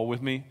 Are y'all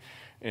with me?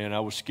 And I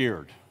was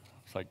scared.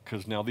 It's like,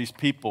 because now these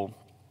people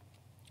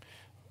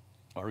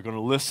are going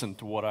to listen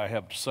to what I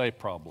have to say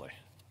probably.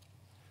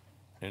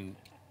 And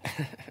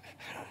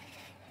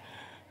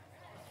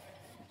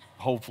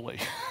hopefully.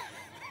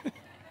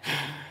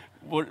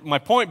 My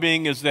point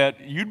being is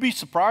that you'd be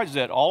surprised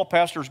that all a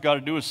pastor's got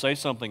to do is say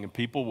something and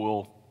people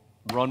will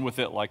run with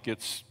it like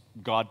it's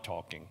God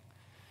talking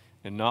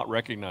and not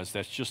recognize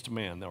that's just a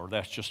man or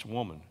that's just a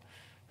woman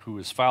who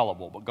is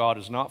fallible, but God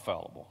is not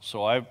fallible.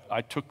 So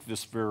I took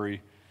this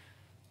very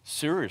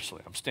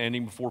seriously. I'm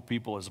standing before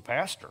people as a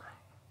pastor.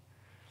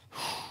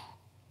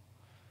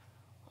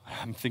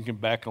 I'm thinking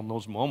back on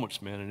those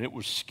moments, man, and it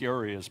was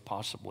scary as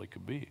possibly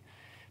could be,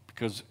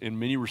 because in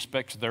many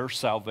respects their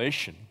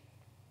salvation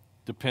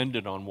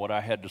depended on what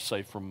I had to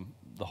say from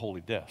the holy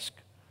desk.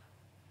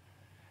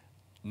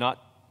 And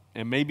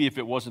maybe if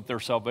it wasn't their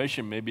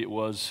salvation, maybe it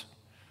was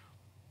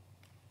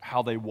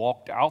how they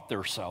walked out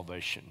their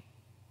salvation,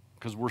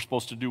 because we're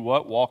supposed to do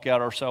what? Walk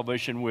out our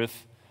salvation with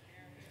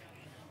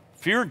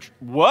fear.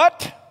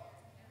 What?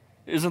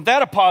 Isn't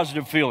that a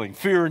positive feeling?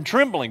 Fear and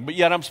trembling. But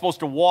yet I'm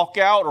supposed to walk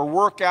out or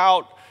work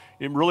out.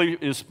 It really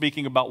is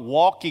speaking about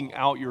walking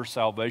out your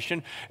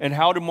salvation. And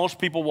how do most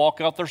people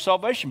walk out their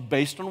salvation?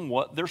 Based on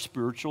what their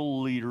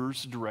spiritual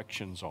leaders'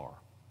 directions are.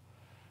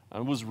 I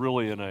was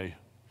really in a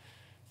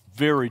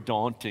very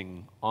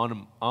daunting,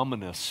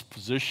 ominous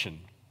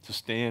position to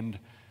stand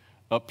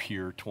up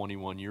here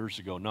 21 years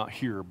ago. Not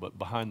here, but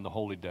behind the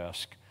holy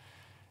desk.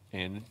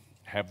 And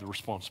have the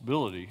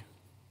responsibility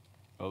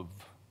of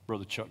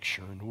Brother Chuck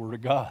sharing the Word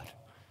of God.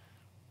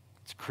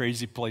 It's a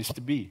crazy place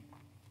to be.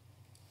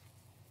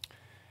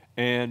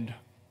 And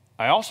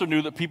I also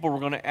knew that people were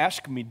going to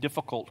ask me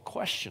difficult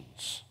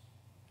questions.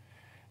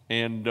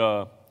 And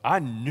I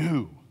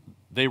knew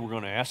they were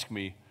going to ask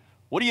me,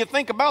 what do you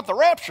think about the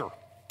rapture?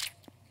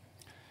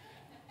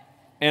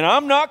 And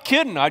I'm not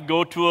kidding. I'd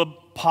go to a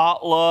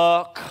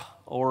potluck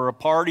or a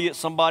party at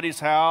somebody's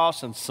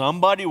house, and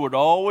somebody would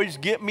always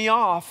get me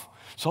off.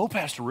 So,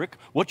 Pastor Rick,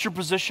 what's your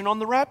position on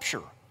the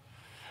rapture?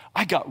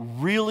 I got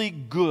really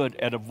good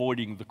at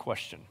avoiding the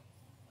question.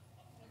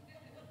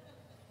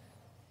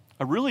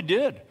 I really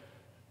did.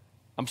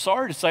 I'm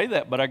sorry to say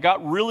that, but I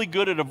got really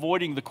good at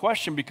avoiding the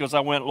question because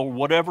I went, Lord,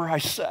 whatever I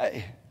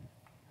say.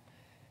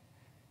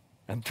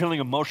 I'm feeling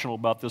emotional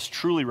about this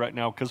truly right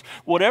now because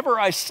whatever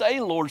I say,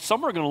 Lord,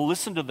 some are going to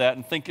listen to that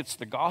and think it's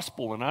the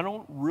gospel, and I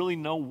don't really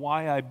know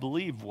why I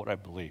believe what I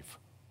believe.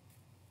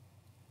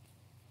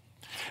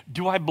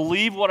 Do I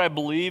believe what I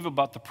believe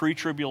about the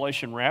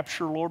pre-tribulation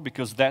rapture, Lord,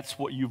 because that's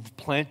what you've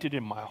planted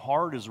in my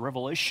heart as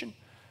revelation?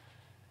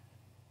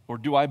 Or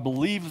do I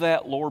believe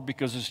that, Lord,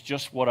 because it's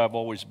just what I've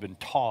always been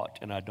taught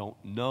and I don't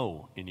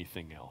know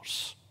anything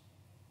else?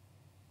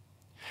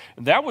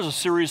 And that was a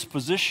serious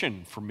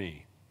position for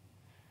me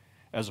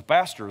as a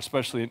pastor,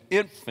 especially an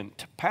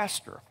infant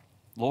pastor.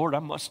 Lord,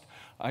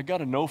 I got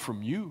to know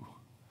from you.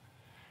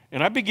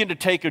 And I begin to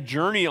take a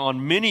journey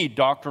on many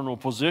doctrinal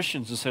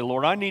positions and say,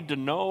 Lord, I need to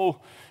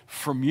know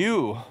from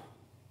you,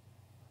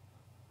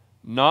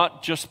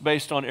 not just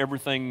based on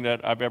everything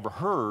that I've ever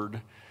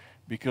heard,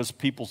 because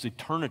people's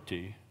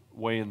eternity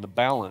weigh in the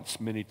balance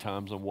many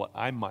times on what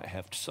I might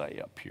have to say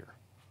up here.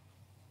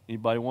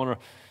 Anybody want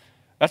to?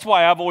 That's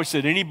why I've always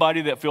said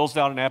anybody that fills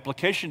out an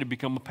application to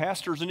become a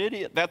pastor is an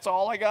idiot. That's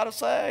all I got to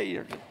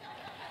say.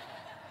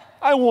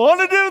 I want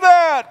to do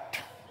that.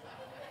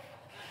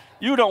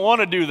 You don't want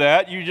to do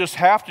that. You just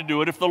have to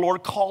do it if the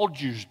Lord calls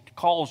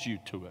you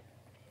to it.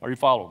 Are you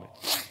following me?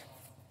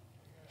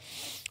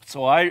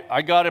 So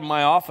I got in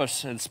my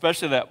office, and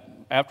especially that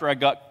after I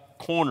got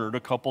cornered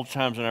a couple of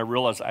times and I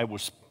realized I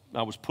was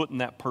putting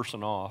that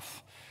person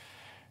off.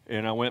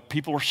 And I went,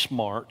 people are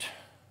smart.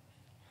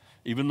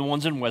 Even the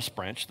ones in West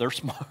Branch, they're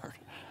smart.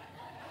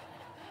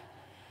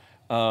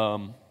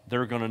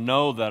 They're going to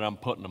know that I'm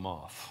putting them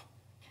off.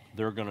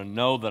 They're going to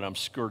know that I'm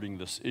skirting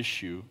this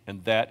issue,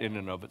 and that in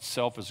and of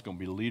itself is going to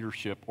be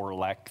leadership or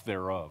lack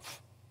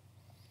thereof.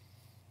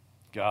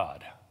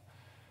 God,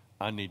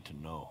 I need to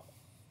know.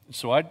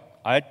 So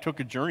I took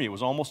a journey. It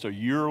was almost a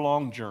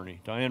year-long journey.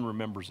 Diane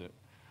remembers it,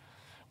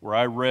 where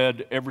I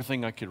read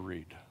everything I could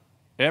read.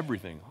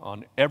 Everything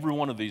on every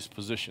one of these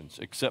positions,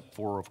 except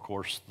for, of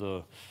course,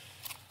 the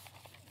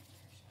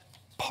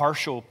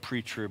partial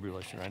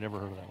pre-tribulation. I never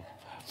heard of that one.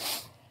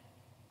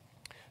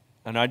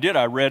 And I did.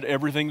 I read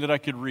everything that I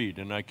could read,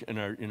 and I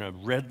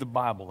read the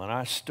Bible, and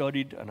I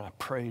studied, and I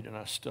prayed, and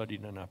I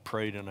studied, and I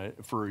prayed, and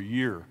for a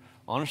year,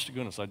 honest to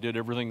goodness, I did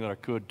everything that I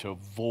could to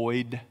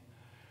avoid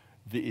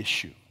the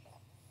issue.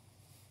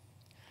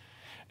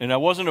 And I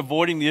wasn't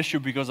avoiding the issue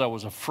because I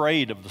was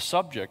afraid of the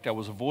subject. I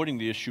was avoiding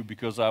the issue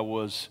because I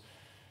was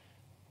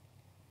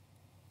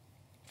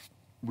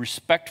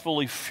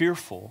respectfully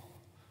fearful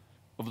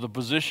of the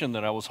position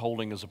that I was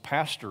holding as a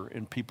pastor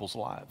in people's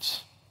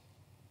lives.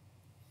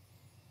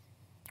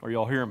 Are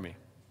y'all hearing me?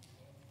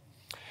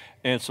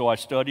 And so I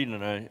studied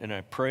and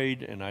I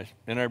prayed and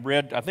I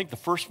read. I think the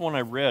first one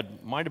I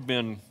read might have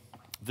been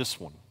this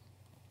one.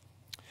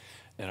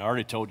 And I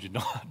already told you,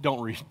 don't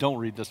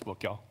read this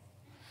book, y'all.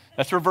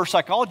 That's reverse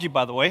psychology,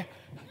 by the way.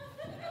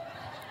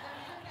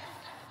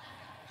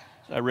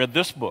 I read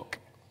this book.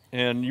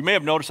 And you may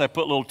have noticed I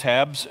put little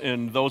tabs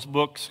in those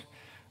books.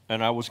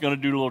 And I was going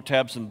to do little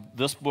tabs in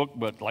this book,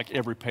 but like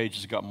every page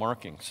has got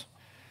markings.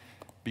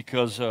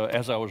 Because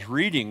as I was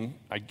reading,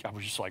 I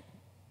was just like,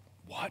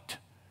 what?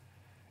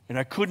 And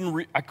I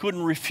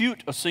couldn't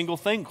refute a single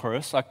thing,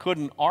 Chris. I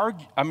couldn't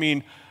argue. I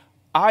mean,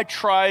 I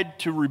tried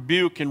to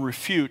rebuke and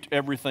refute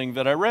everything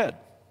that I read.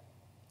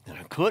 And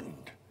I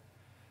couldn't.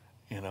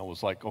 And I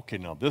was like, okay,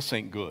 now this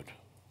ain't good.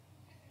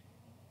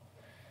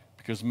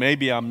 Because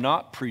maybe I'm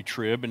not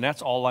pre-trib, and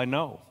that's all I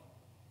know.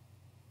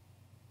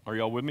 Are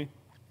y'all with me?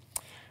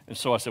 And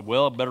so I said,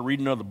 well, I better read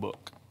another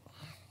book.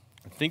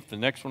 I think the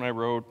next one I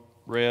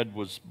read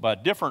was by a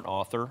different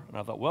author. And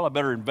I thought, well, I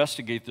better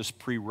investigate this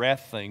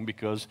pre-wrath thing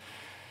because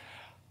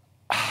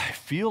I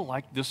feel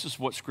like this is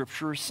what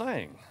Scripture is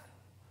saying.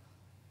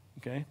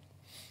 Okay?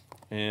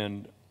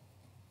 And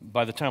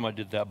by the time I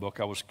did that book,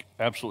 I was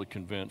absolutely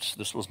convinced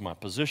this was my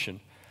position.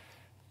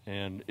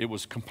 And it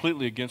was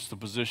completely against the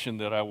position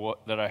that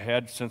I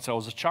had since I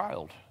was a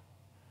child.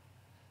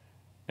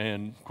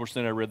 And, of course,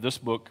 then I read this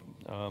book.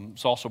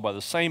 It's also by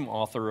the same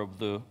author of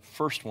the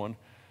first one,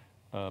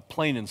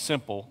 Plain and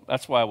Simple.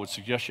 That's why I would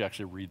suggest you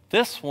actually read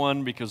this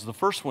one, because the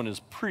first one is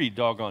pretty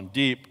doggone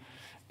deep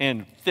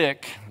and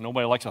thick.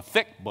 Nobody likes a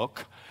thick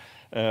book.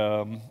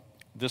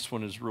 This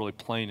one is really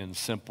plain and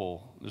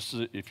simple. This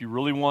is, if you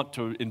really want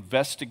to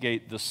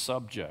investigate this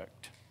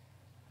subject,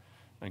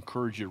 I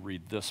encourage you to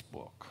read this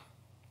book.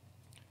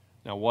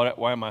 Now,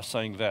 why am I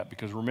saying that?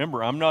 Because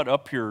remember, I'm not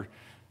up here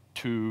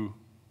to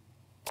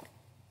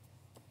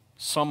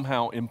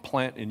somehow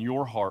implant in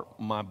your heart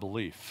my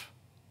belief.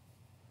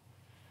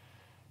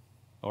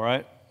 All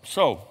right?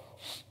 So,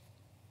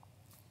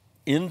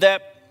 in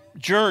that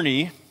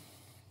journey,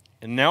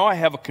 and now I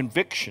have a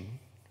conviction.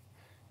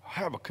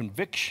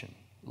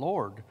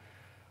 Lord,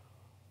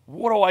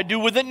 What do I do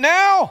with it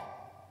now?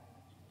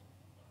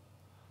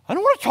 I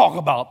don't want to talk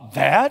about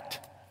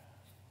that.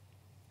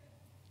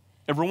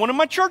 Everyone in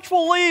my church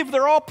will leave.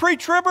 They're all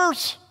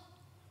pre-tribbers.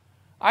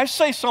 I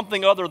say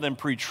something other than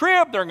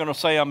pre-trib, they're going to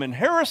say I'm in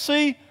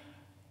heresy,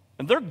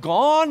 and they're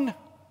gone.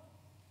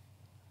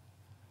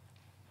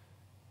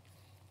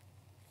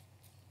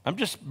 I'm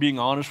just being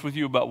honest with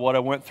you about what I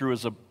went through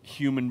as a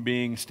human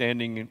being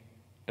standing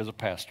as a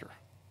pastor.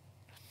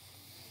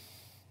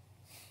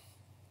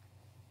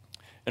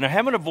 And I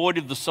haven't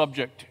avoided the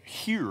subject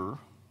here,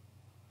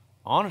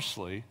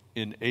 honestly,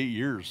 in 8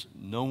 years.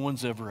 No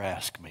one's ever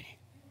asked me.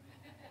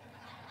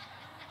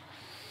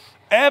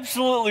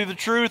 Absolutely the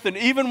truth. And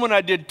even when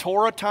I did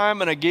Torah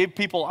time and I gave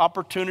people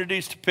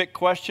opportunities to pick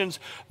questions,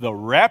 the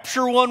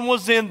rapture one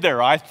was in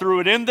there. I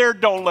threw it in there.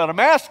 Don't let them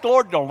ask,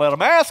 Lord. Don't let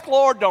them ask,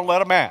 Lord. Don't let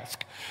them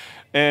ask.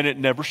 And it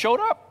never showed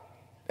up,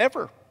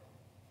 ever.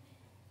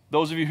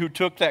 Those of you who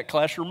took that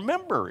class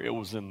remember it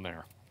was in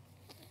there.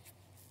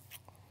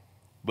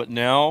 But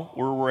now,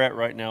 where we're at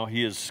right now,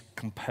 he has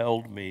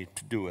compelled me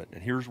to do it.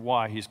 And here's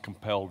why he's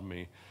compelled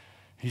me.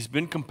 He's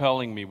been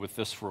compelling me with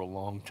this for a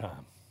long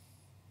time.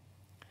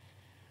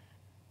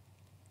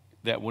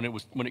 That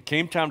when it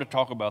came time to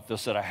talk about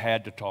this, that I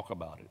had to talk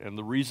about it. And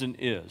the reason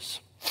is,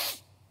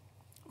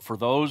 for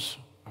those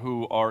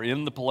who are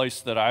in the place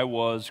that I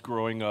was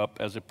growing up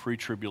as a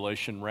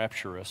pre-tribulation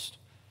rapturist,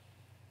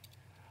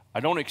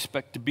 I don't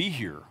expect to be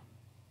here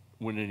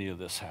when any of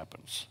this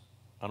happens.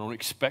 I don't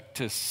expect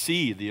to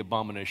see the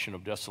abomination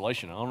of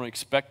desolation. I don't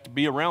expect to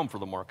be around for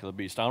the mark of the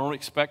beast. I don't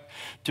expect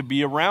to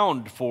be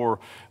around for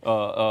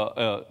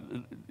the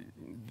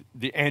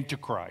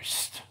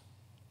Antichrist.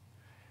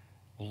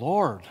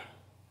 Lord,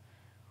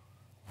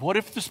 what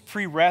if this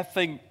pre-wrath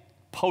thing,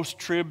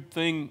 post-trib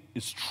thing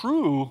is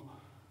true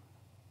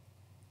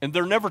and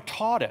they're never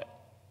taught it?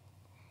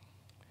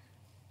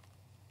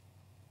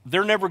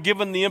 They're never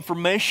given the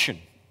information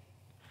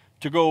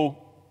to go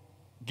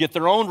get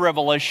their own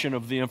revelation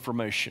of the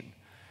information.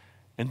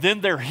 And then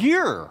they're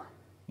here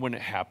when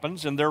it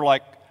happens and they're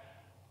like,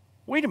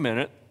 wait a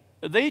minute,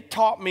 they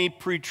taught me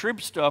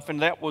pre-trib stuff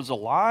and that was a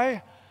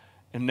lie,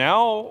 and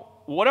now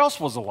what else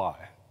was a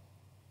lie?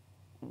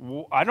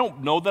 I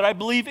don't know that I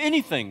believe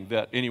anything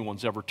that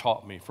anyone's ever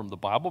taught me from the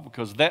Bible,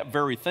 because that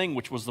very thing,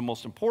 which was the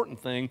most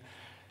important thing,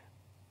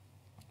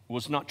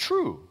 was not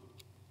true.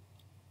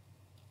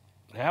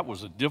 That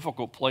was a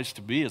difficult place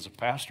to be as a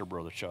pastor,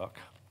 Brother Chuck.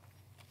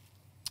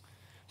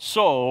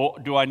 So,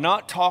 do I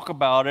not talk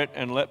about it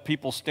and let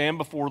people stand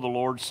before the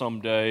Lord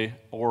someday,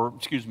 or,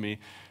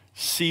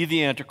 see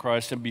the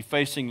Antichrist and be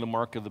facing the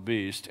mark of the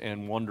beast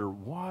and wonder,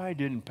 why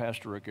didn't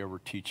Pastor Rick ever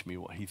teach me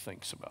what he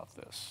thinks about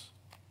this?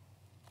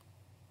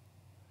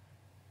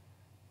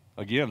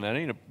 Again, that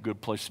ain't a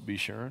good place to be,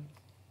 Sharon.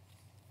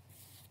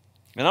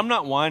 And I'm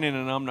not whining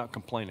and I'm not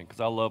complaining, because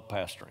I love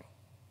pastoring,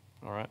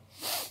 all right?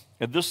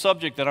 And this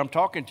subject that I'm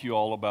talking to you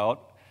all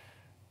about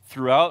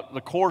throughout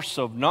the course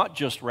of not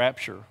just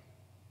rapture,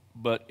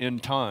 but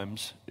end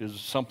times,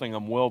 is something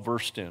I'm well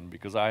versed in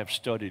because I have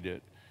studied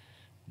it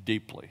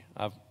deeply.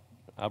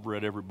 I've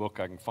read every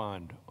book I can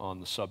find on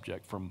the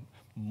subject from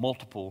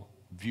multiple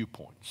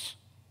viewpoints,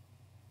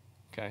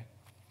 okay?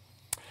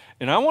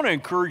 And I want to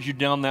encourage you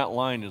down that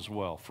line as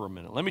well for a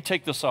minute. Let me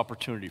take this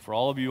opportunity for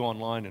all of you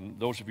online and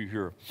those of you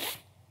here.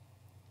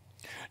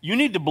 You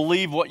need to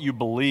believe what you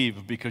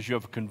believe because you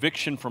have a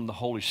conviction from the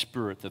Holy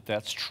Spirit that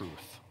that's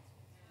truth.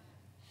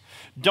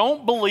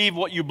 Don't believe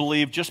what you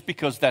believe just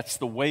because that's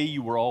the way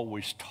you were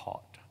always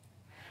taught.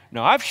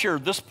 Now, I've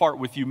shared this part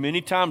with you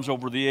many times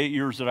over the 8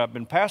 years that I've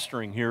been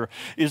pastoring here,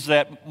 is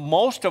that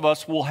most of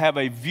us will have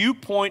a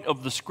viewpoint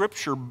of the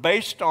Scripture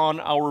based on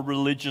our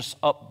religious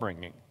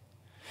upbringing.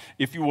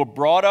 If you were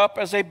brought up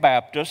as a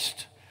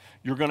Baptist,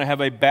 you're going to have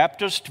a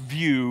Baptist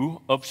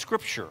view of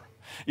Scripture.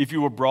 If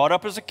you were brought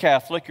up as a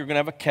Catholic, you're going to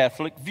have a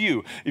Catholic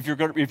view. If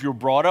you're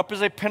brought up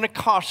as a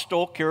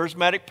Pentecostal,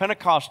 charismatic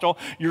Pentecostal,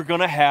 you're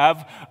going to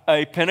have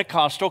a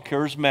Pentecostal,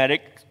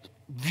 charismatic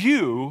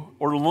view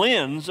or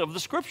lens of the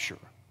Scripture.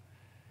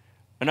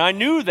 And I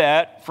knew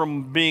that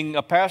from being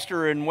a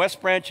pastor in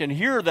West Branch and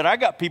here, that I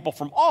got people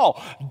from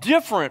all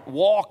different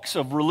walks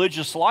of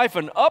religious life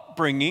and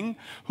upbringing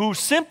who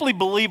simply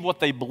believe what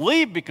they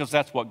believe because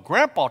that's what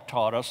Grandpa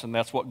taught us and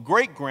that's what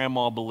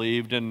great-grandma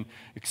believed, and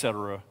et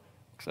cetera,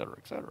 et cetera,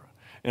 et cetera.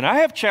 And I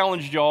have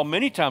challenged y'all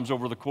many times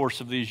over the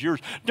course of these years,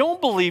 don't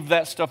believe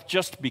that stuff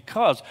just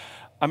because.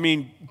 I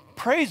mean,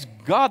 praise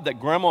God that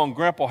Grandma and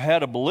Grandpa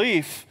had a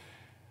belief.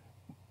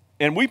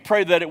 And we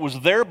pray that it was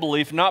their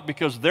belief, not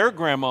because their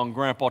grandma and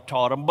grandpa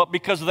taught them, but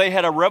because they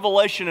had a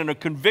revelation and a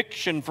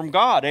conviction from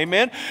God.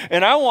 Amen?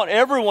 And I want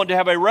everyone to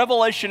have a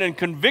revelation and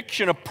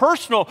conviction, a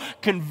personal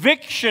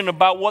conviction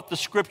about what the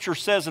Scripture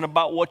says and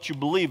about what you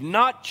believe,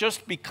 not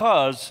just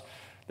because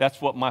that's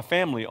what my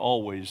family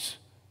always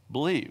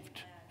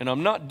believed. And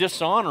I'm not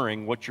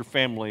dishonoring what your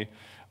family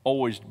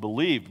always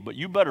believed, but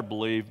you better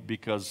believe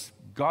because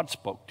God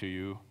spoke to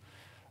you,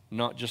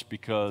 not just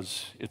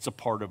because it's a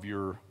part of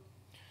your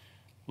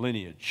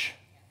lineage.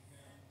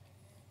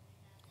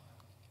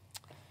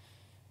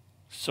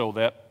 So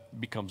that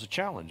becomes a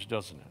challenge,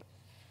 doesn't it?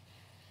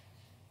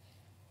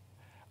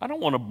 I don't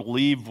want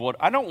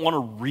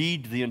to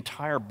read the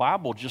entire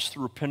Bible just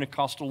through a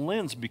Pentecostal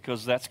lens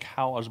because that's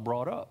how I was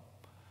brought up.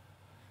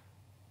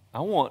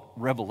 I want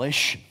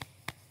revelation.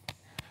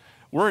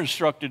 We're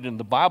instructed in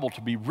the Bible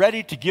to be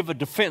ready to give a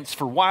defense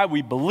for why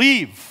we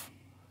believe.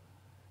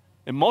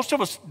 And most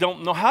of us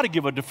don't know how to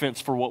give a defense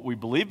for what we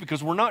believe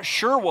because we're not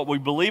sure what we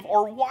believe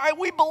or why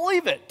we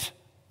believe it.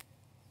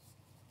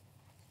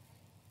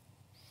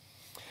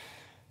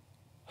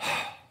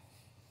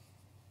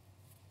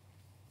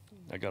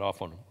 I got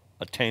off on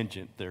a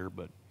tangent there,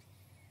 but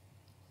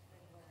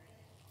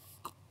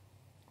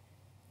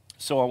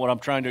so what I'm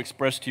trying to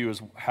express to you is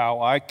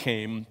how I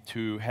came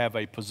to have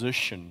a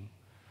position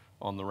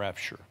on the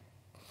rapture.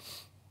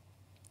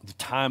 The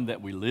time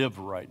that we live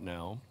right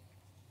now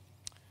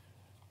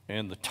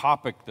and the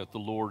topic that the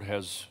Lord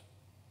has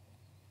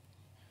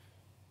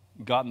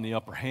gotten the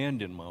upper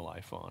hand in my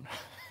life on.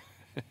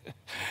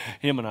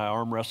 Him and I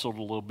arm wrestled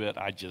a little bit.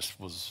 I just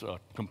was a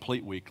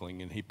complete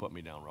weakling, and he put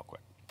me down real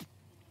quick.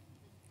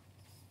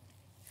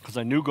 Because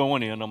I knew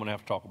going in, I'm going to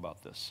have to talk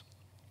about this.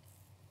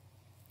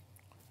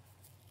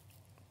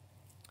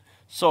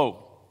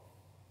 So,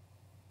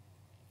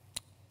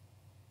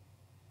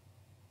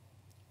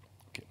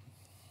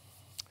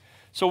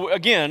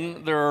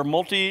 again, there are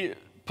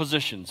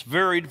positions,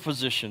 varied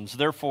positions.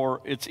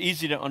 Therefore, it's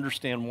easy to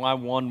understand why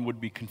one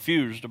would be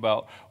confused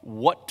about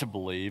what to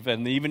believe.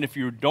 And even if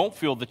you don't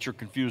feel that you're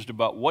confused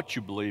about what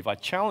you believe, I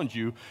challenge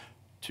you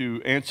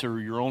to answer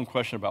your own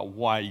question about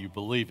why you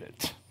believe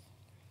it.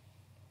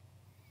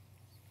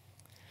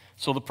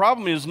 So the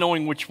problem is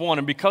knowing which one.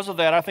 And because of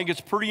that, I think it's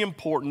pretty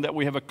important that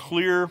we have a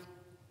clear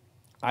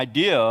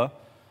idea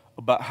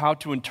about how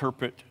to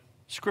interpret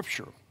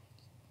Scripture.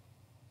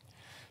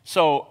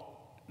 So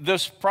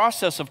this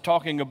process of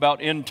talking about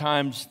end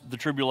times, the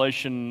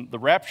tribulation, the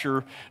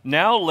rapture,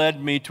 now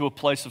led me to a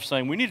place of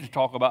saying we need to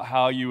talk about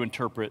how you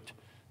interpret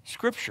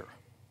Scripture,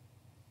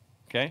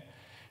 okay?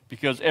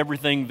 Because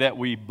everything that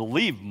we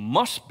believe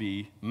must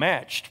be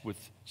matched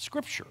with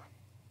Scripture,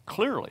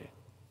 clearly.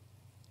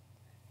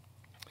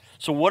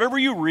 So whatever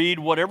you read,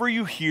 whatever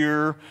you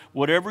hear,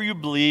 whatever you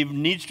believe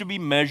needs to be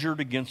measured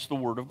against the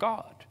Word of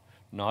God,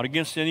 not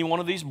against any one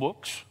of these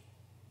books.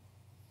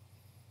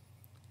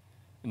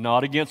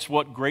 Not against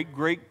what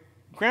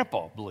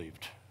great-great-grandpa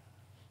believed,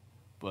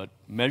 but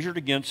measured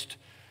against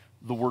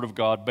the Word of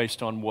God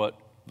based on what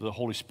the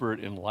Holy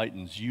Spirit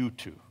enlightens you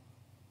to.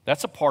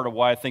 That's a part of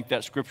why I think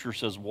that Scripture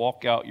says,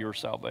 walk out your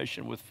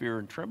salvation with fear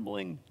and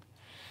trembling,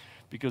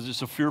 because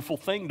it's a fearful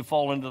thing to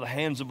fall into the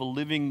hands of a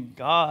living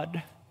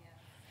God.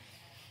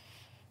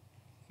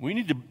 We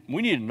need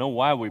to know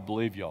why we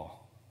believe, y'all.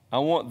 I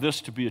want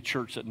this to be a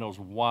church that knows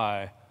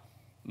why.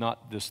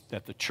 Not this,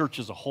 that the church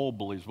as a whole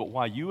believes, but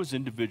why you as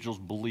individuals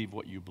believe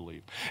what you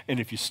believe. And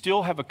if you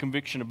still have a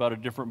conviction about a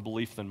different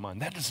belief than mine,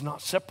 that does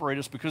not separate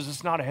us because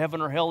it's not a heaven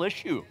or hell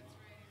issue.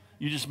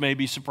 You just may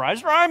be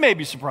surprised, or I may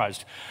be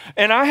surprised.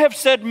 And I have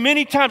said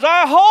many times,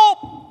 I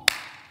hope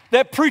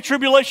that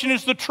pre-tribulation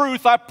is the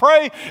truth. I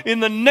pray in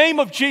the name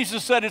of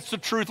Jesus that it's the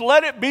truth.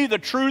 Let it be the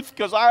truth,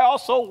 because I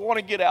also want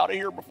to get out of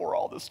here before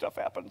all this stuff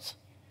happens.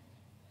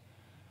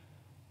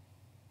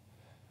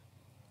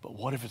 But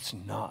what if it's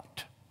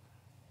not?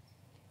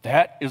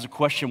 That is a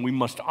question we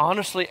must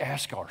honestly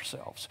ask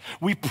ourselves.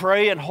 We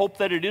pray and hope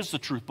that it is the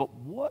truth, but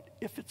what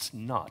if it's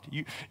not?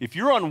 If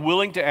you're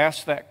unwilling to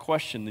ask that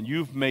question, then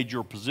you've made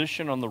your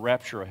position on the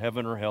rapture a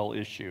heaven or hell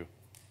issue.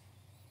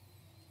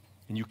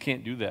 And you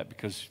can't do that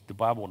because the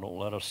Bible don't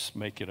let us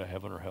make it a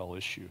heaven or hell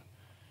issue.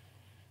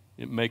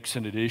 It makes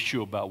it an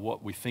issue about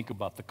what we think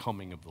about the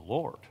coming of the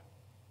Lord.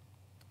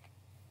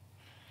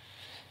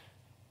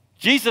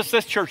 Jesus,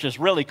 this church is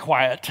really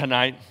quiet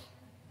tonight.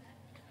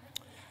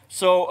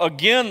 So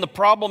again, the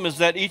problem is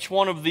that each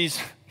one of these,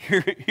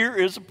 here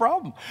is a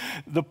problem.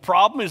 The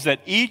problem is that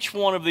each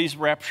one of these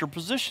rapture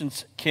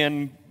positions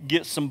can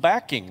get some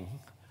backing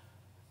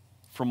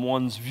from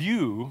one's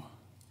view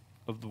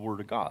of the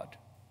Word of God.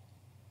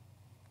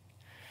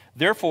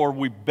 Therefore,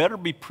 we better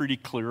be pretty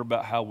clear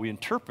about how we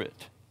interpret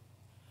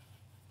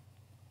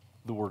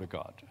the Word of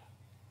God,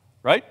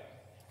 right?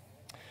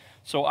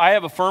 So I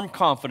have a firm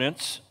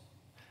confidence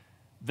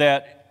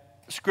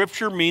that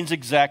Scripture means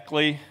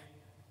exactly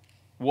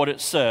what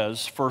it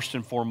says first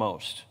and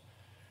foremost.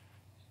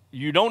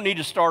 You don't need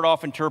to start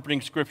off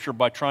interpreting Scripture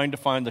by trying to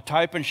find the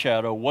type and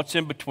shadow, what's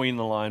in between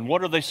the line,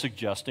 what are they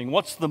suggesting,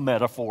 what's the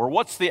metaphor,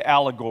 what's the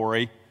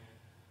allegory.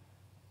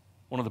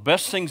 One of the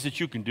best things that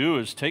you can do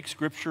is take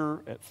Scripture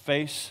at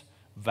face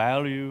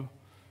value.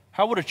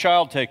 How would a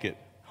child take it?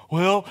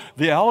 Well,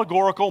 the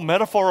allegorical,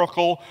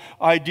 metaphorical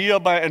idea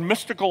and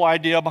mystical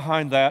idea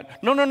behind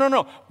that.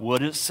 No.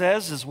 What it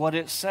says is what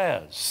it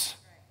says.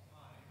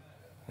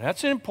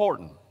 That's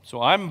important. So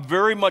I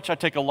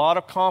take a lot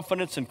of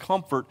confidence and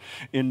comfort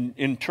in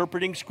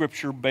interpreting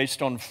Scripture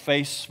based on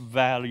face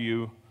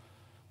value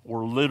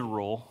or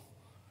literal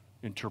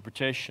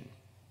interpretation.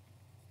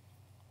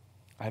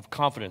 I have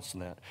confidence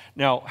in that.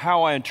 Now,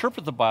 how I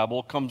interpret the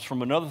Bible comes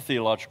from another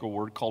theological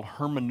word called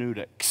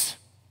hermeneutics.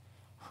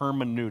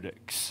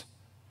 hermeneutics.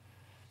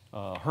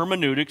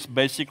 Hermeneutics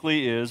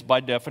basically is, by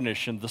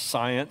definition, the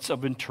science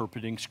of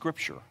interpreting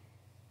Scripture.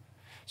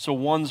 So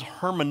one's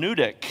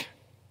hermeneutic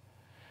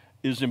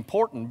is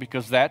important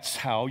because that's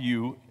how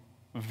you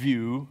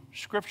view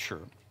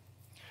Scripture.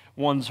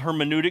 One's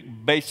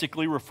hermeneutic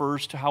basically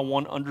refers to how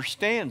one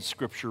understands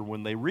Scripture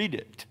when they read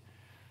it.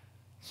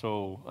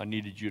 So I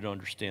needed you to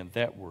understand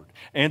that word.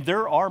 And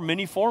there are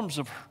many forms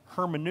of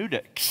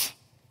hermeneutics.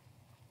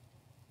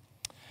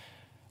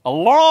 A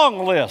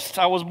long list.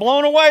 I was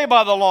blown away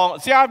by the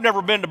long. See, I've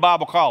never been to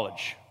Bible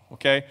college,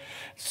 okay?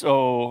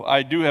 So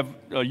I do have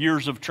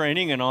years of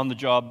training and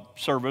on-the-job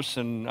service,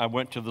 and I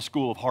went to the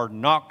School of Hard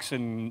Knocks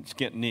in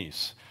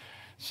Skint-Nease.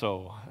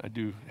 So I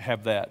do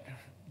have that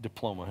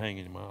diploma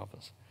hanging in my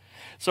office.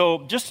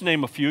 So just to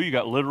name a few, you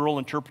got literal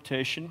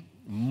interpretation,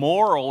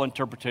 moral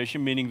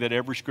interpretation, meaning that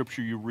every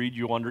scripture you read,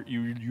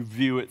 you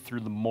view it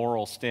through the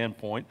moral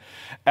standpoint.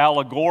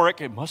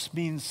 Allegoric, it must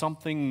mean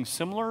something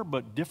similar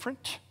but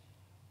different.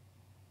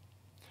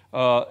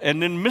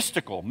 And then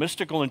mystical.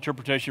 Mystical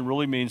interpretation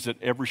really means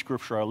that every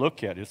scripture I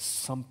look at is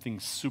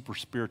something super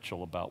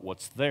spiritual about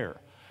what's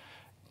there.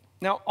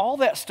 Now, all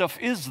that stuff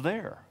is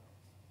there.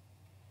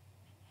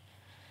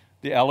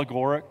 The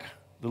allegoric,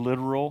 the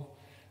literal,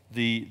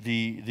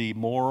 the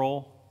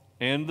moral,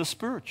 and the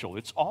spiritual.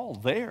 It's all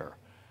there.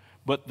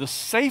 But the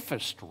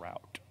safest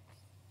route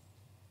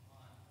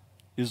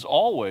is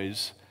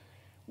always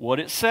what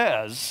it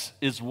says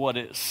is what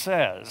it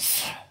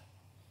says.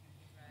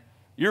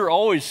 You're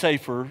always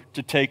safer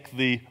to take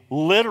the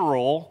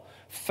literal,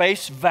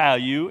 face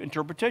value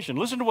interpretation.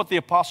 Listen to what the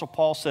Apostle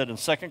Paul said in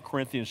 2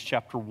 Corinthians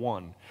chapter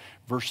 1,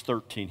 verse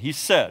 13. He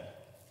said,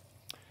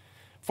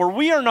 "For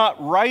we are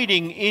not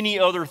writing any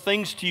other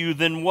things to you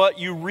than what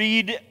you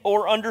read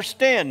or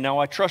understand. Now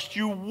I trust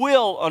you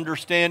will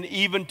understand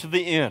even to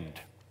the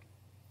end."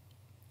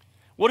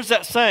 What is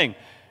that saying?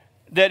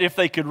 That if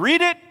they could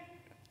read it,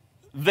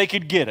 they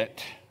could get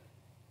it.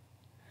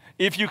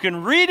 If you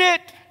can read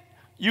it,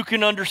 you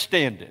can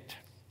understand it.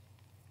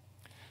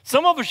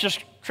 Some of us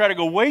just try to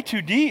go way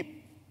too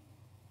deep.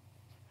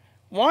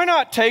 Why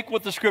not take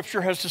what the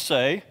Scripture has to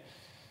say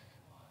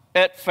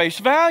at face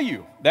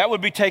value? That would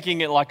be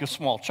taking it like a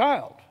small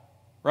child,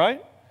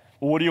 right?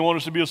 Well, what do you want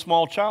us to be a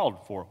small child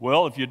for?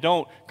 Well, if you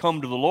don't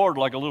come to the Lord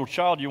like a little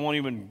child, you won't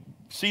even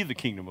see the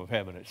kingdom of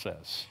heaven, it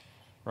says,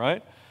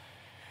 right?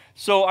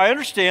 So I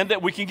understand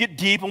that we can get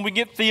deep and we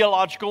get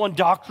theological and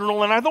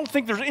doctrinal, and I don't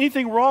think there's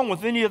anything wrong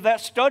with any of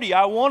that study.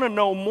 I want to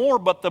know more,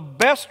 but the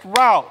best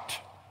route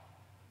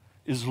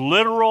is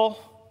literal,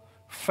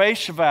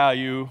 face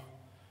value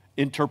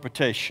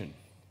interpretation.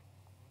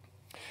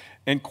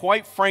 And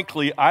quite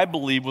frankly, I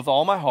believe with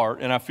all my heart,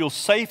 and I feel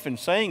safe in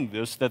saying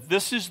this, that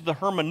this is the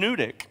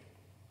hermeneutic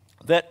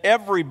that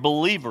every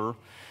believer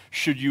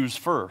should use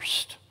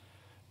first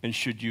and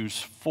should use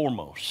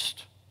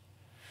foremost.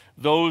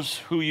 Those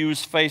who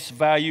use face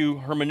value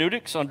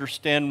hermeneutics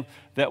understand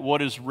that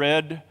what is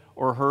read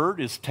or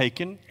heard is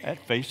taken at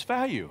face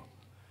value.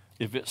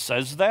 If it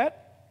says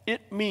that,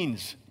 it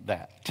means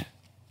that.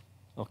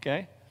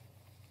 Okay?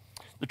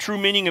 The true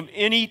meaning of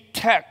any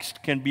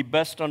text can be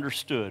best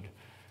understood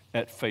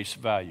at face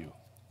value.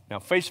 Now,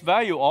 face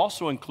value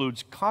also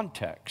includes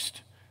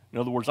context. In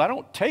other words, I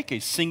don't take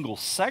a single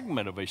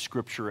segment of a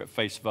scripture at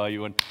face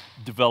value and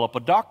develop a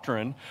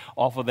doctrine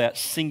off of that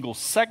single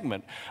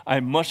segment. I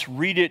must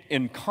read it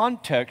in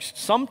context,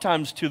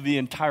 sometimes to the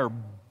entire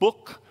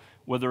book.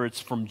 Whether it's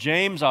from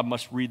James, I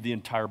must read the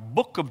entire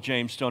book of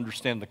James to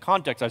understand the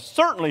context. I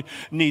certainly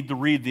need to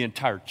read the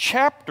entire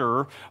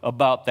chapter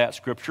about that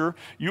scripture.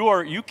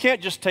 You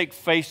can't just take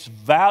face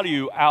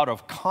value out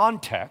of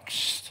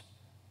context.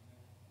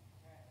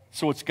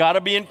 So it's got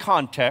to be in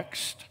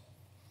context.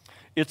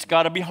 It's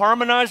got to be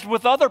harmonized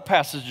with other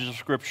passages of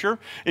Scripture.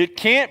 It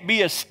can't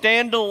be a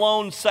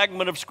standalone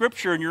segment of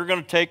Scripture and you're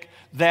going to take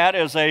that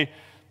as a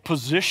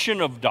position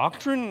of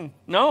doctrine.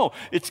 No,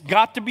 it's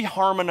got to be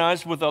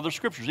harmonized with other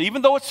Scriptures.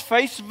 Even though it's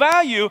face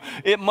value,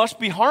 it must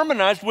be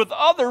harmonized with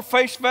other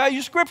face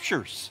value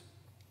Scriptures.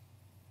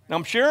 Now,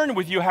 I'm sharing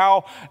with you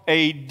how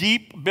a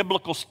deep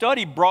biblical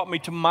study brought me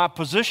to my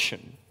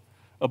position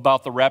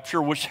about the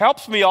rapture, which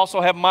helps me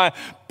also have my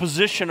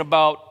position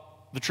about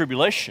the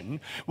tribulation,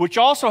 which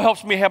also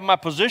helps me have my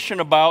position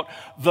about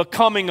the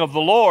coming of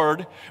the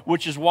Lord,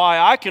 which is why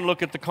I can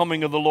look at the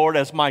coming of the Lord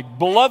as my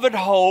beloved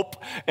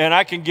hope, and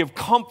I can give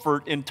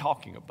comfort in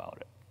talking about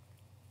it.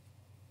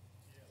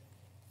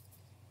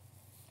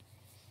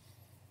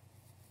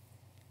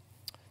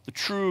 The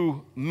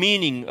true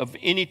meaning of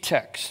any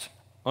text,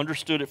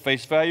 understood at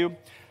face value,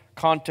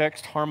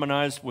 context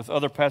harmonized with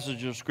other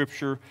passages of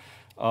Scripture,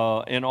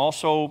 and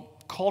also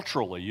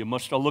culturally. You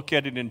must look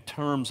at it in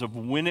terms of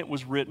when it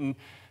was written,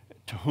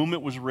 to whom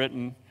it was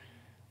written.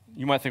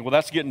 You might think, well,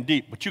 that's getting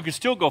deep. But you can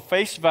still go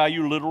face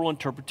value, literal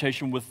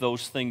interpretation with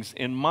those things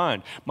in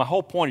mind. My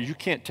whole point is you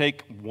can't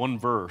take one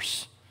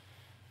verse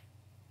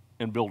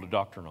and build a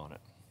doctrine on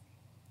it.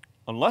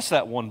 Unless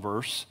that one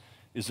verse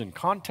is in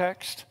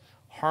context,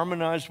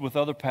 harmonized with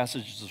other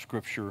passages of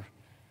Scripture.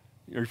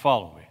 Are you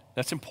following me?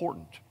 That's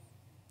important.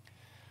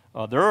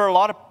 There are a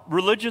lot of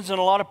religions and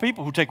a lot of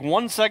people who take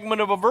one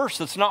segment of a verse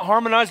that's not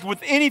harmonized with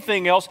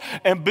anything else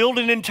and build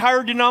an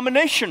entire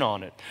denomination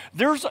on it.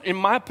 There's, in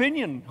my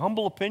opinion,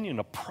 humble opinion,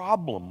 a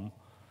problem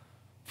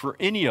for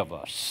any of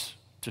us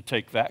to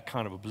take that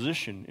kind of a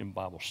position in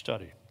Bible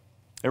study.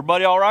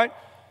 Everybody all right?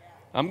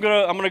 I'm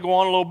gonna go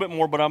on a little bit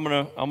more, but I'm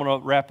gonna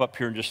wrap up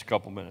here in just a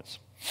couple minutes.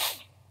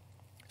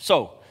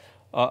 So,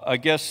 I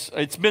guess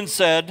it's been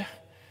said,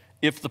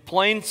 if the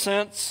plain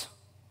sense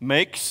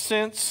makes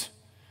sense,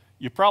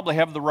 you probably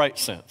have the right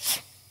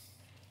sense.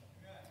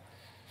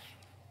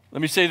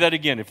 Let me say that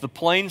again. If the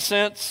plain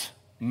sense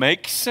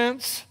makes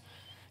sense,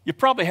 you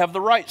probably have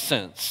the right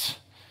sense.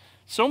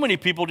 So many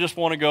people just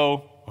want to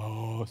go,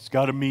 oh, it's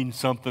got to mean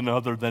something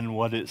other than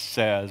what it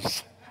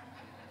says.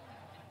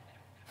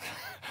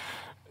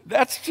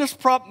 That's just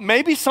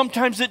maybe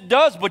sometimes it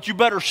does, but you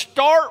better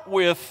start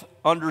with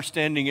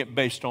understanding it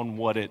based on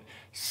what it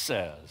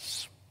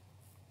says.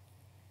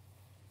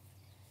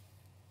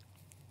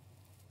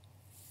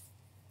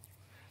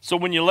 So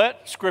when you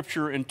let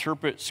Scripture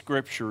interpret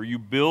Scripture, you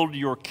build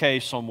your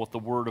case on what the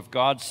Word of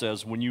God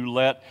says. When you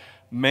let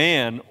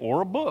man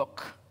or a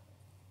book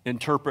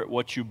interpret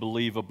what you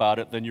believe about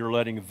it, then you're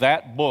letting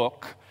that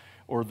book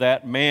or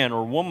that man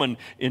or woman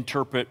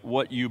interpret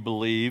what you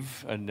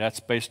believe, and that's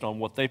based on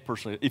what they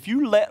personally. If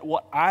you let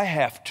what I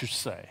have to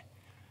say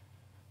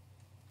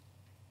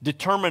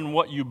determine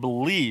what you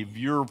believe,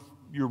 you're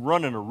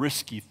running a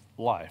risky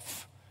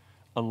life.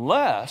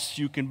 Unless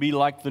you can be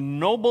like the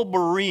noble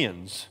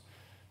Bereans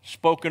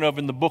spoken of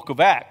in the book of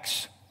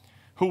Acts,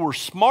 who were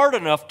smart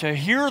enough to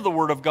hear the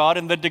Word of God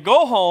and then to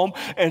go home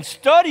and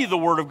study the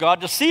Word of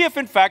God to see if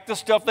in fact the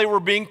stuff they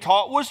were being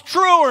taught was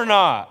true or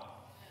not.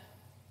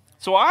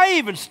 So I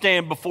even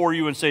stand before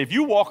you and say, if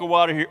you walk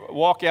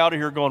out of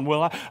here going,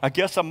 well, I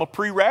guess I'm a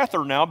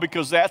pre-wrather now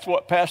because that's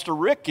what Pastor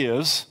Rick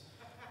is,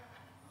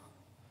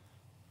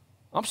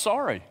 I'm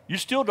sorry. You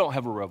still don't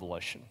have a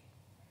revelation.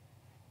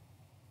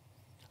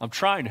 I'm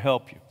trying to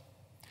help you.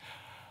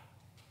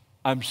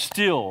 I'm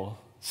still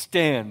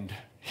stand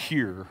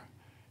here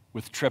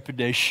with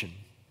trepidation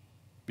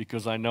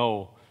because I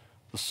know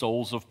the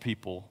souls of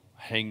people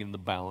hang in the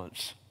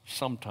balance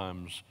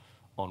sometimes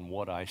on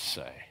what I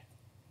say.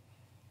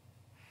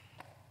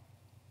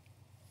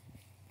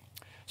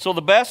 So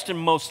the best and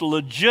most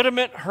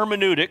legitimate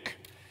hermeneutic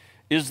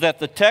is that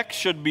the text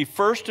should be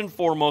first and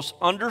foremost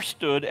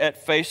understood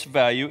at face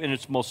value in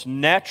its most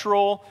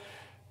natural,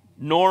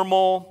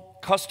 normal,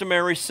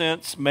 customary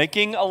sense,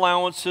 making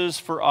allowances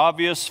for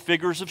obvious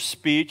figures of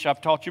speech.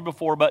 I've taught you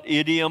before about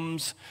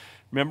idioms.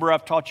 Remember,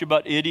 I've taught you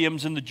about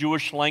idioms in the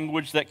Jewish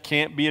language that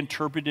can't be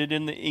interpreted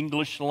in the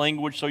English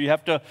language. So you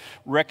have to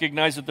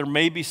recognize that there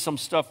may be some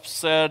stuff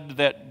said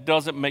that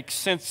doesn't make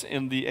sense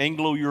in the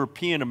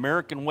Anglo-European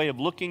American way of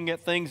looking at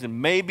things.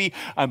 And maybe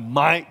I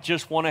might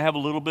just want to have a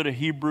little bit of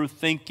Hebrew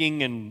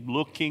thinking and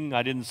looking.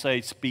 I didn't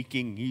say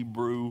speaking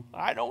Hebrew.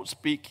 I don't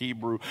speak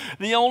Hebrew.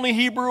 The only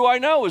Hebrew I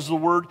know is the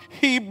word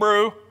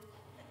Hebrew.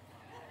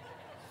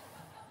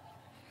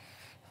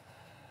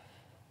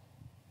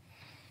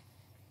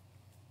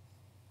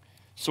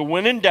 So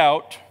when in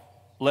doubt,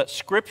 let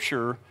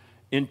Scripture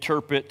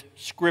interpret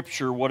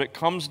Scripture. What it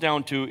comes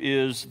down to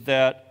is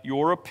that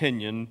your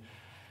opinion,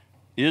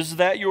 is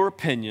that your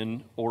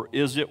opinion, or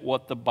is it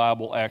what the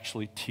Bible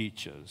actually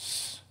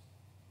teaches?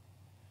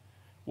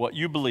 What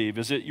you believe,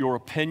 is it your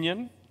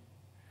opinion,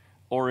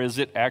 or is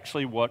it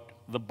actually what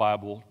the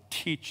Bible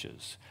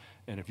teaches?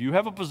 And if you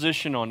have a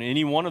position on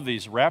any one of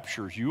these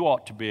raptures, you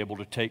ought to be able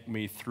to take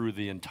me through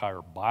the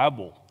entire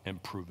Bible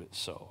and prove it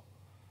so.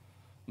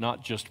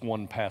 Not just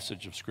one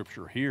passage of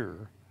Scripture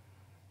here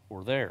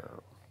or there.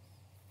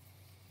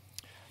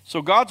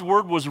 So God's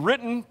Word was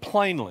written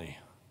plainly,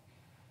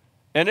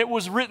 and it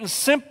was written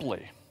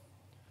simply,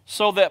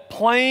 so that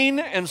plain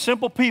and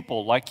simple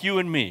people like you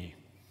and me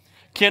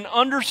can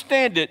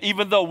understand it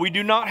even though we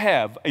do not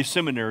have a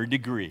seminary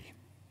degree.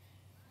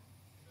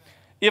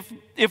 If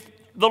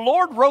the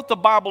Lord wrote the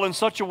Bible in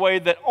such a way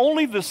that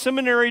only the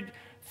seminary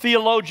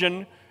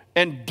theologian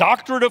and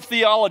doctorate of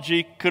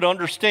theology could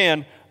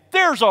understand,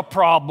 there's a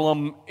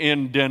problem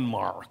in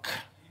Denmark.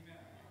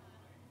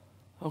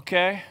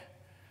 Okay?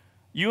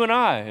 You and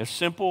I, as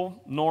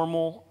simple,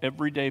 normal,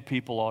 everyday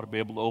people, ought to be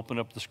able to open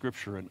up the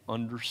Scripture and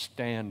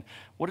understand.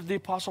 What did the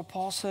Apostle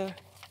Paul say?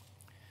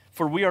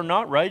 For we are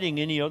not writing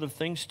any other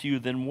things to you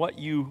than what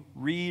you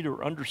read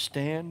or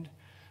understand.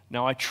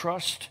 Now I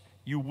trust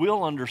you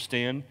will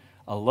understand.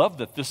 I love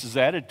that this is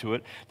added to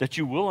it, that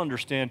you will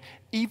understand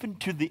even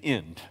to the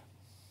end.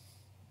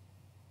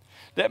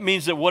 That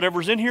means that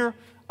whatever's in here,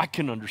 I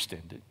can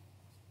understand it.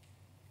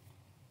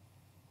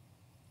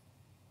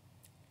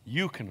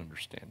 You can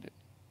understand it.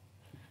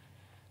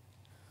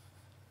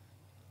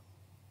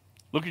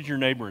 Look at your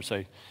neighbor and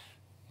say,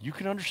 you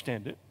can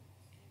understand it.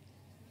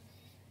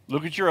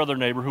 Look at your other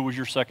neighbor who was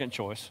your second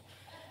choice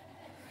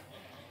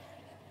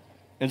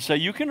and say,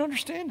 you can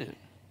understand it.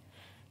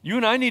 You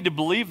and I need to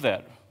believe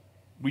that.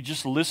 We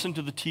just listen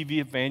to the TV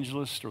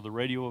evangelist or the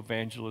radio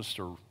evangelist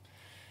or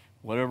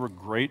whatever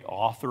great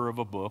author of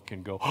a book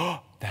and go, oh,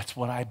 that's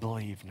what I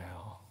believe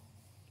now.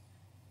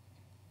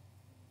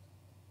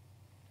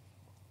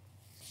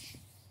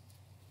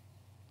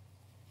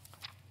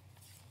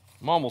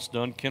 I'm almost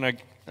done.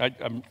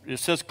 It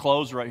says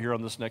close right here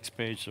on this next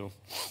page. So,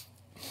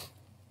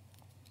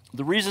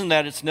 the reason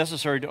that it's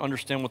necessary to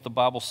understand what the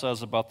Bible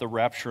says about the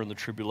rapture and the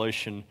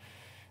tribulation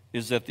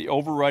is that the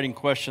overriding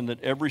question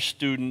that every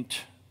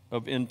student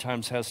of end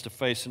times has to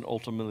face and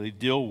ultimately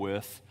deal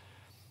with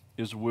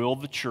is, will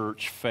the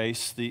church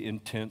face the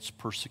intense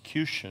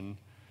persecution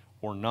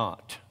or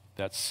not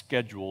that's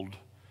scheduled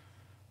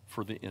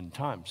for the end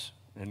times?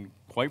 And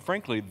quite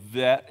frankly,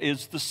 that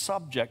is the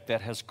subject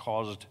that has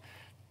caused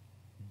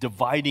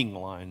dividing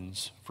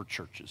lines for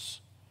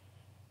churches.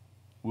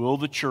 Will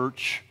the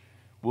church,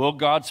 will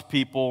God's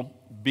people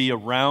be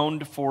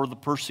around for the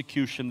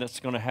persecution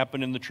that's going to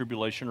happen in the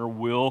tribulation, or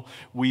will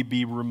we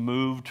be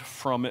removed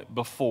from it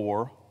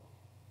before?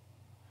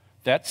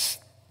 That's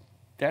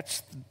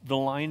the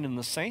line in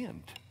the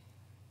sand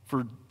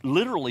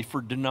literally for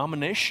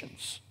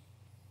denominations.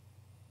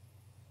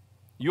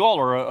 You all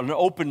are an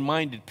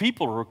open-minded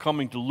people who are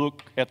coming to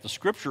look at the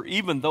Scripture.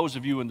 Even those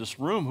of you in this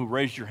room who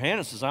raised your hand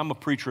and says, I'm a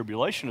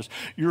pre-tribulationist,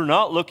 you're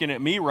not looking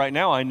at me right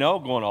now, I know,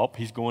 going, oh,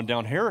 he's going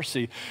down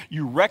heresy.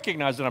 You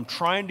recognize that I'm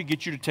trying to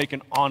get you to take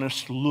an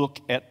honest look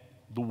at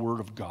the Word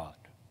of God.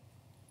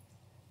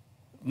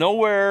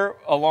 Nowhere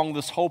along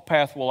this whole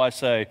path will I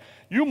say,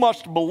 you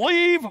must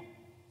believe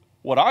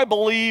what I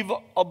believe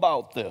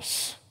about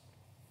this.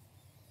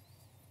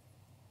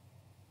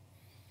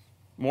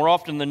 More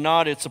often than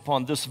not, it's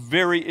upon this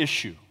very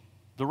issue,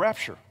 the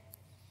rapture,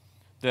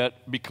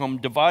 that become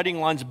dividing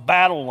lines,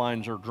 battle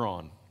lines are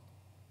drawn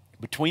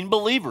between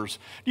believers.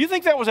 Do you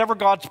think that was ever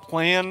God's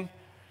plan,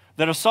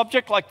 that a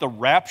subject like the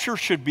rapture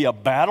should be a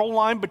battle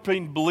line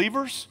between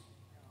believers?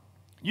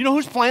 You know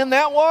whose plan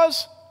that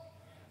was?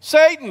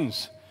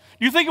 Satan's.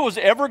 Do you think it was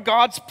ever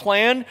God's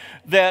plan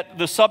that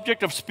the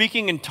subject of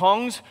speaking in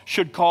tongues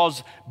should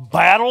cause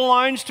battle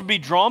lines to be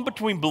drawn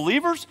between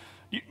believers?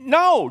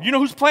 No. You know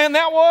whose plan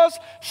that was?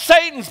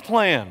 Satan's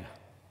plan.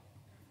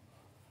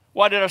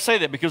 Why did I say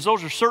that? Because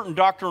those are certain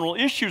doctrinal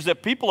issues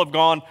that people have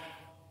gone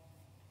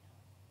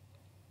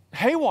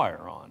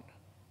haywire on.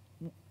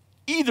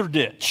 Either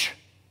ditch.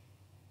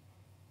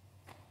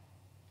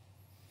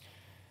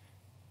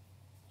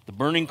 The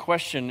burning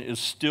question is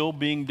still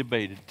being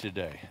debated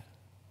today.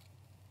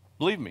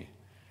 Believe me,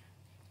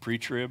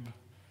 pre-trib,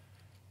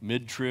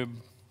 mid-trib,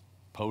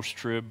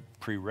 post-trib,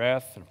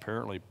 pre-wrath, and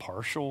apparently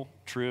partial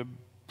trib,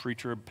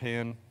 pre-trib,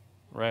 pan,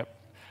 wrap.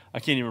 I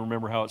can't even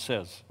remember how it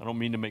says. I don't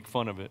mean to make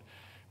fun of it,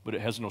 but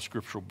it has no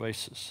scriptural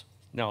basis.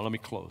 Now, let me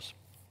close.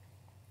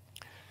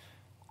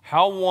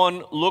 How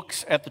one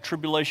looks at the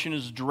tribulation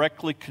is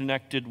directly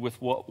connected with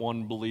what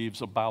one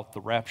believes about the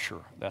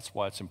rapture. That's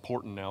why it's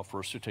important now for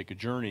us to take a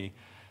journey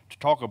to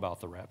talk about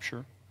the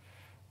rapture.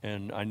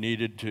 And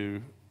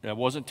I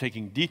wasn't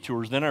taking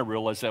detours. Then I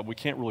realized that we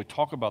can't really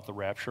talk about the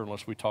rapture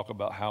unless we talk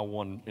about how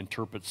one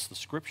interprets the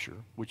Scripture,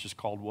 which is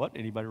called what?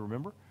 Anybody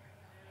remember?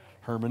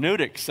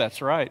 Hermeneutics,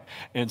 that's right.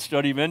 And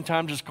study of end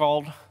times is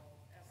called?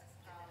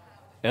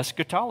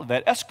 Eschatology.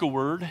 That esca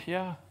word,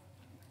 yeah.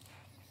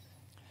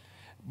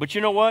 But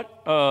you know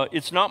what?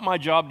 It's not my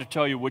job to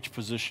tell you which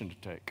position to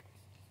take.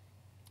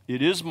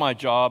 It is my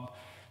job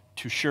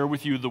to share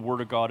with you the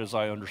Word of God as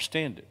I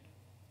understand it.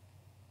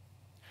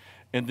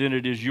 And then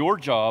it is your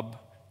job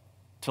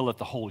to let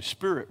the Holy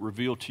Spirit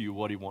reveal to you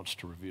what He wants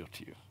to reveal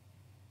to you.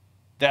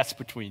 That's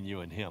between you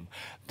and Him.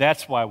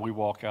 That's why we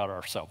walk out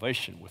our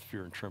salvation with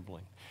fear and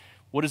trembling.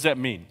 What does that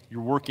mean?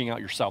 You're working out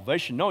your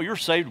salvation? No, you're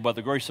saved by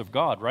the grace of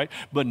God, right?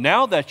 But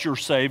now that you're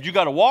saved, you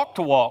got a walk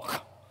to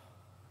walk.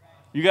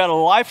 You got a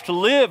life to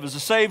live as a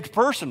saved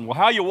person. Well,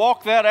 how you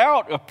walk that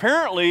out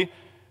apparently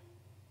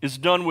is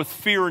done with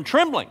fear and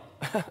trembling.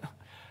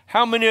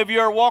 How many of you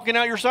are walking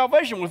out your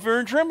salvation with fear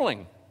and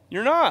trembling?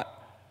 You're not.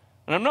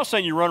 And I'm not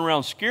saying you run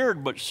around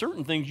scared, but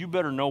certain things you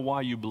better know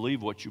why you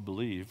believe what you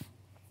believe.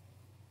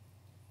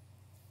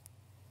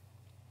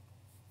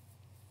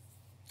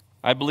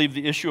 I believe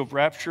the issue of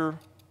rapture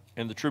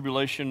and the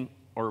tribulation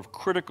are of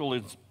critical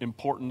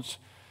importance,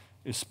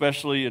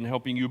 especially in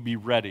helping you be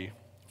ready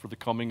for the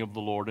coming of the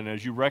Lord. And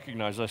as you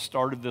recognize, I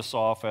started this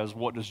off as,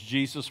 what does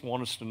Jesus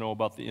want us to know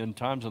about the end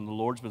times? And the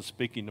Lord's been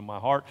speaking to my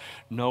heart.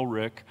 No,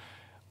 Rick,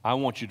 I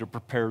want you to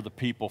prepare the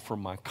people for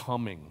my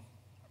coming.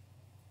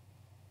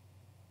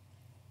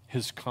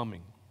 His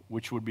coming,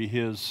 which would be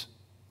His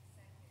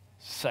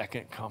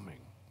second coming.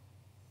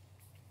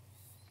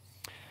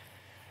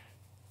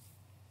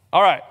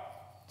 All right,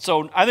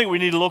 so I think we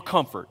need a little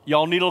comfort.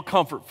 Y'all need a little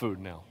comfort food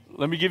now.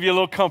 Let me give you a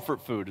little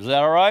comfort food. Is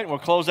that all right? We'll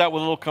close out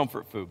with a little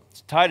comfort food.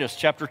 It's Titus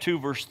chapter 2,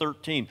 verse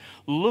 13.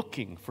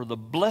 Looking for the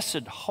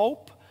blessed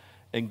hope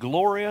and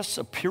glorious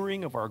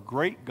appearing of our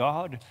great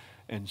God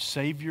and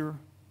Savior,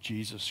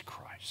 Jesus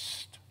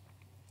Christ.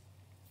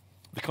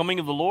 The coming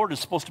of the Lord is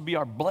supposed to be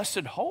our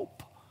blessed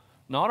hope.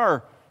 Not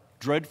our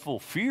dreadful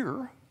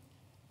fear,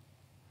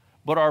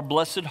 but our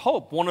blessed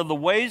hope. One of the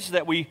ways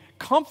that we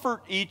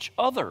comfort each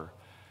other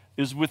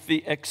is with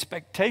the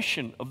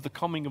expectation of the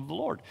coming of the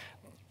Lord.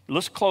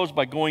 Let's close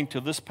by going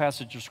to this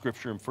passage of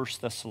Scripture in 1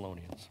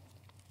 Thessalonians.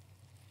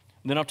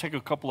 And then I'll take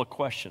a couple of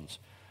questions.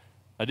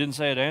 I didn't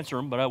say I'd answer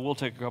them, but I will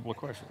take a couple of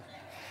questions.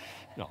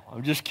 No,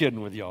 I'm just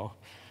kidding with y'all.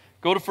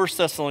 Go to 1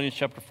 Thessalonians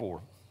chapter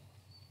 4.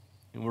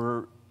 And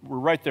we're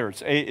right there.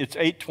 It's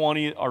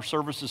 8:20. Our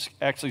service is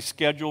actually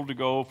scheduled to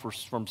go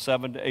from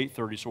 7 to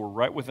 8:30, so we're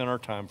right within our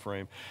time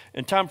frame.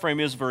 And time frame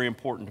is very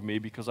important to me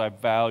because I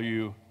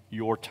value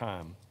your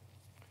time.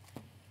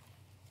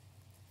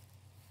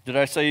 Did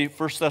I say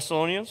 1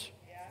 Thessalonians?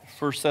 Yeah.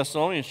 1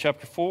 Thessalonians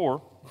chapter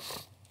 4.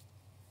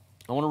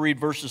 I want to read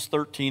verses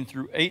 13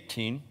 through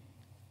 18.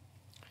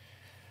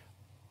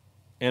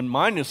 And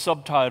mine is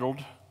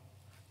subtitled,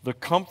 The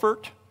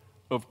Comfort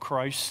of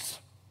Christ's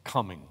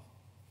Coming.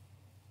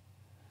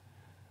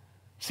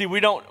 See,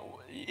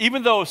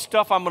 even though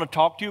stuff I'm going to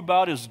talk to you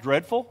about is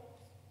dreadful,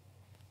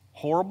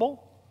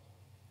 horrible,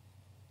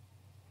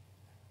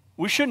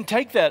 we shouldn't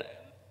take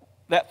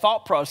that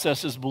thought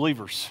process as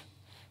believers.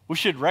 We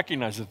should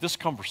recognize that this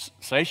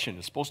conversation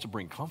is supposed to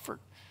bring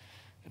comfort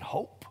and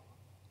hope.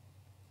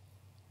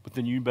 But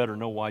then you better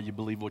know why you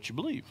believe what you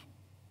believe.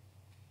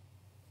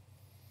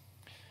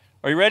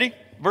 Are you ready?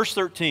 Verse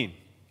 13.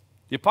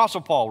 The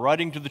Apostle Paul,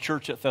 writing to the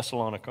church at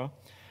Thessalonica,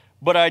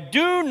 but I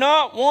do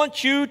not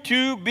want you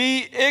to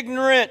be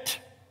ignorant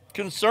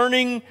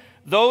concerning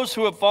those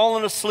who have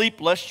fallen asleep,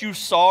 lest you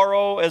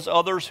sorrow as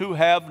others who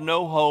have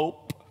no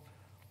hope.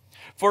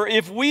 For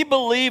if we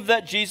believe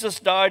that Jesus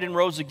died and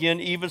rose again,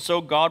 even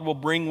so God will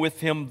bring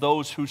with him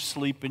those who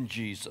sleep in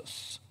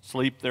Jesus.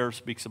 Sleep there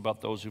speaks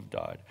about those who've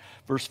died.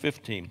 Verse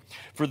 15,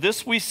 for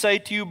this we say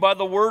to you by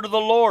the word of the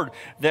Lord,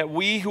 that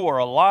we who are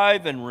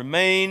alive and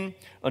remain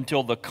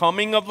until the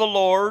coming of the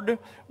Lord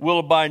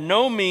will by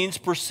no means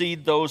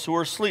precede those who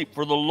are asleep.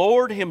 For the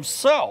Lord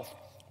himself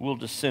will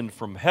descend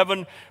from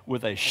heaven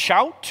with a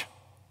shout,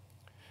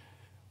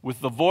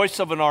 with the voice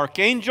of an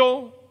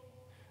archangel,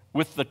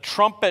 with the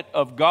trumpet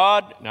of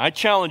God. Now I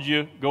challenge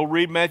you, go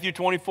read Matthew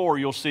 24.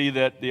 You'll see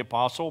that the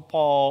Apostle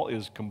Paul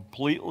is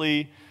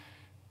completely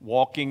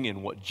walking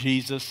in what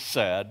Jesus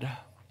said.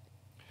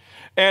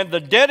 And the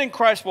dead in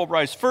Christ will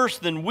rise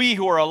first, then we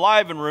who are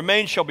alive and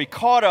remain shall be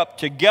caught up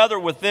together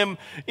with them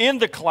in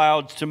the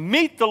clouds to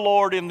meet the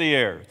Lord in the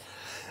air.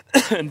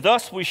 And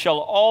thus we shall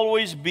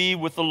always be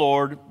with the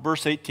Lord.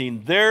 Verse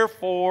 18,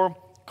 therefore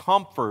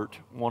comfort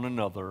one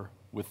another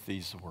with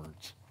these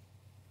words.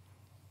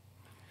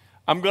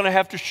 I'm going to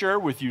have to share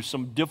with you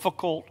some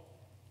difficult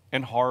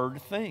and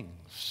hard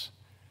things.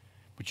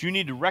 But you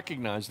need to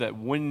recognize that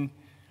when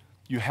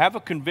you have a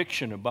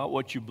conviction about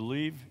what you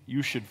believe,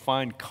 you should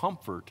find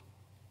comfort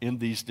in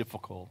these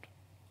difficult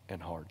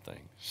and hard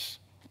things.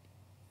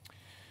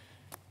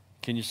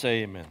 Can you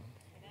say amen?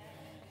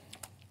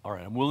 All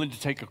right, I'm willing to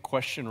take a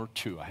question or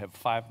two. I have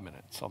 5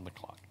 minutes on the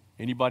clock.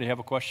 Anybody have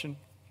a question?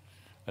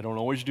 I don't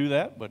always do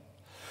that, but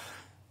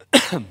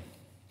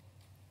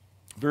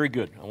very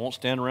good. I won't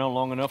stand around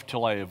long enough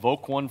till I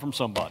evoke one from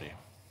somebody.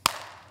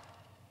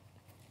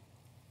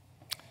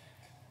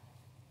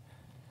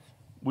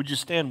 Would you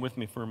stand with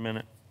me for a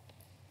minute?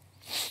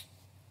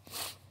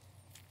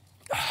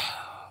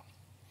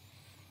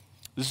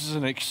 This is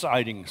an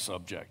exciting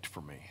subject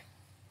for me.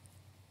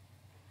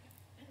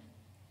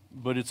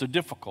 But it's a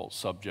difficult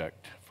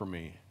subject for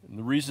me. And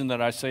the reason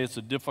that I say it's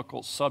a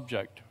difficult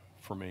subject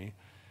for me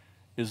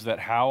is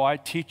that how I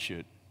teach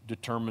it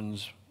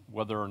determines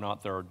whether or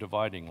not there are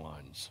dividing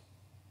lines.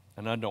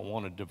 And I don't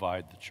want to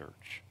divide the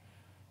church.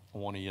 I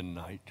want to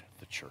unite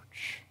the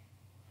church.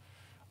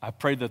 I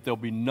pray that there'll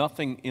be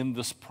nothing in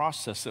this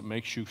process that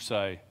makes you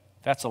say,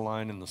 that's a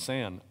line in the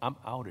sand, I'm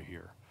out of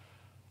here.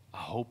 I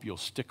hope you'll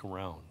stick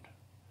around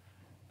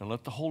and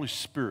let the Holy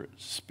Spirit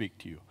speak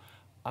to you.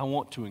 I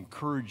want to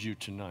encourage you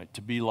tonight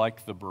to be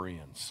like the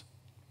Bereans.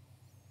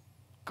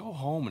 Go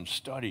home and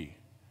study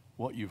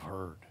what you've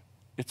heard.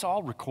 It's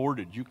all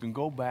recorded. You can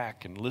go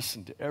back and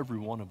listen to every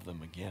one of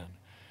them again.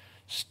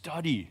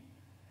 Study.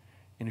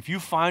 And if you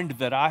find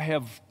that I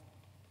have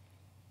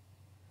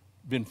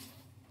been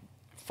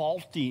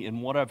faulty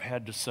in what I've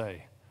had to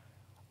say,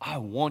 I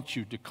want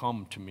you to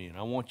come to me and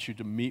I want you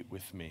to meet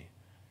with me.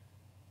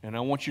 And I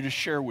want you to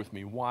share with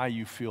me why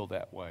you feel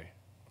that way.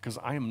 Because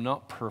I am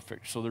not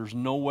perfect, so there's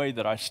no way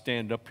that I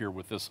stand up here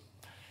with this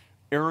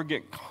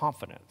arrogant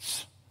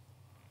confidence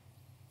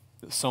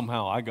that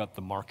somehow I got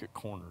the market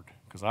cornered.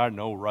 Because I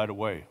know right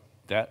away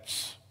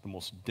that's the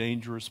most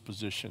dangerous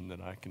position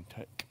that I can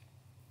take.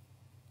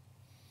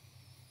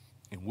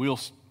 And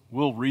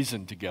we'll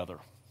reason together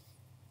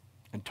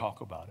and talk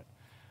about it.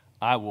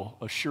 I will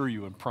assure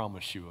you and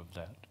promise you of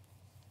that.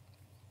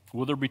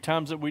 Will there be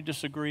times that we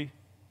disagree?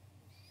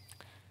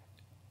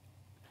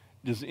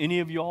 Does any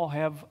of y'all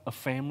have a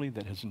family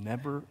that has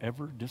never,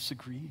 ever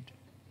disagreed?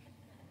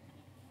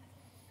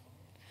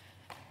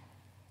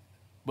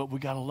 But we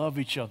got to love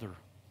each other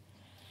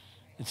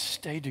and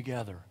stay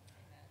together.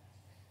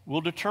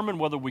 We'll determine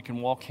whether we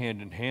can walk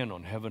hand in hand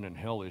on heaven and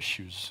hell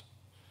issues,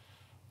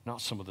 not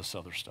some of this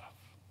other stuff,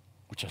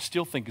 which I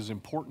still think is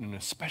important, and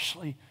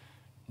especially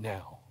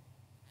now,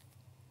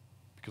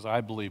 because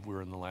I believe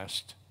we're in the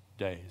last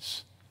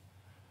days.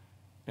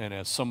 And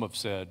as some have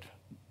said,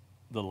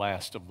 the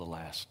last of the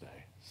last days.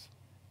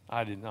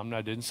 I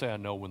didn't say I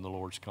know when the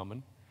Lord's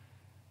coming.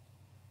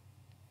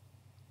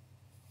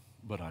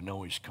 but I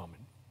know He's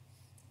coming.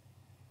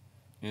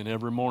 And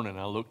every morning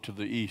I look to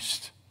the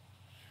east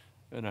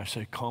and I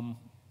say, come,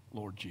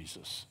 Lord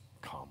Jesus,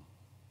 come.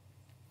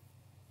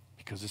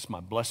 Because it's my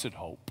blessed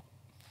hope.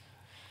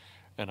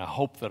 And I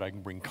hope that I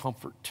can bring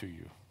comfort to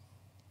you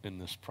in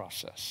this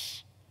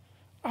process.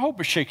 I hope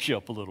it shakes you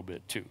up a little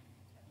bit too.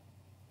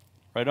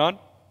 Right on?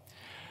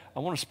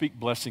 I want to speak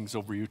blessings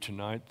over you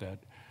tonight, that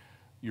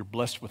you're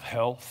blessed with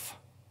health.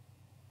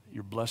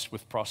 You're blessed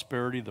with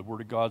prosperity. The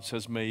Word of God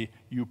says, may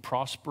you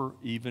prosper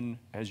even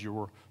as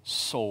your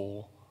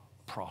soul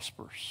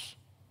prospers.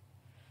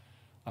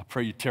 I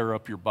pray you tear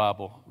up your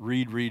Bible.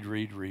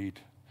 Read.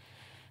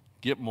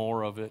 Get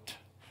more of it.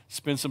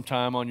 Spend some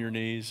time on your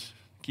knees.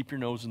 Keep your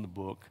nose in the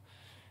book.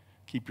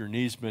 Keep your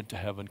knees bent to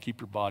heaven.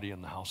 Keep your body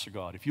in the house of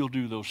God. If you'll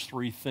do those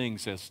three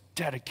things as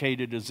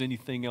dedicated as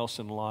anything else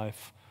in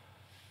life,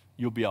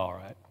 you'll be all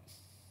right,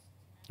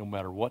 no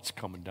matter what's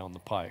coming down the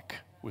pike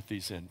with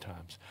these end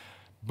times.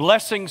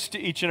 Blessings to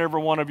each and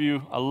every one of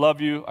you. I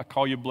love you. I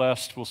call you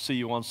blessed. We'll see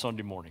you on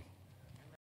Sunday morning.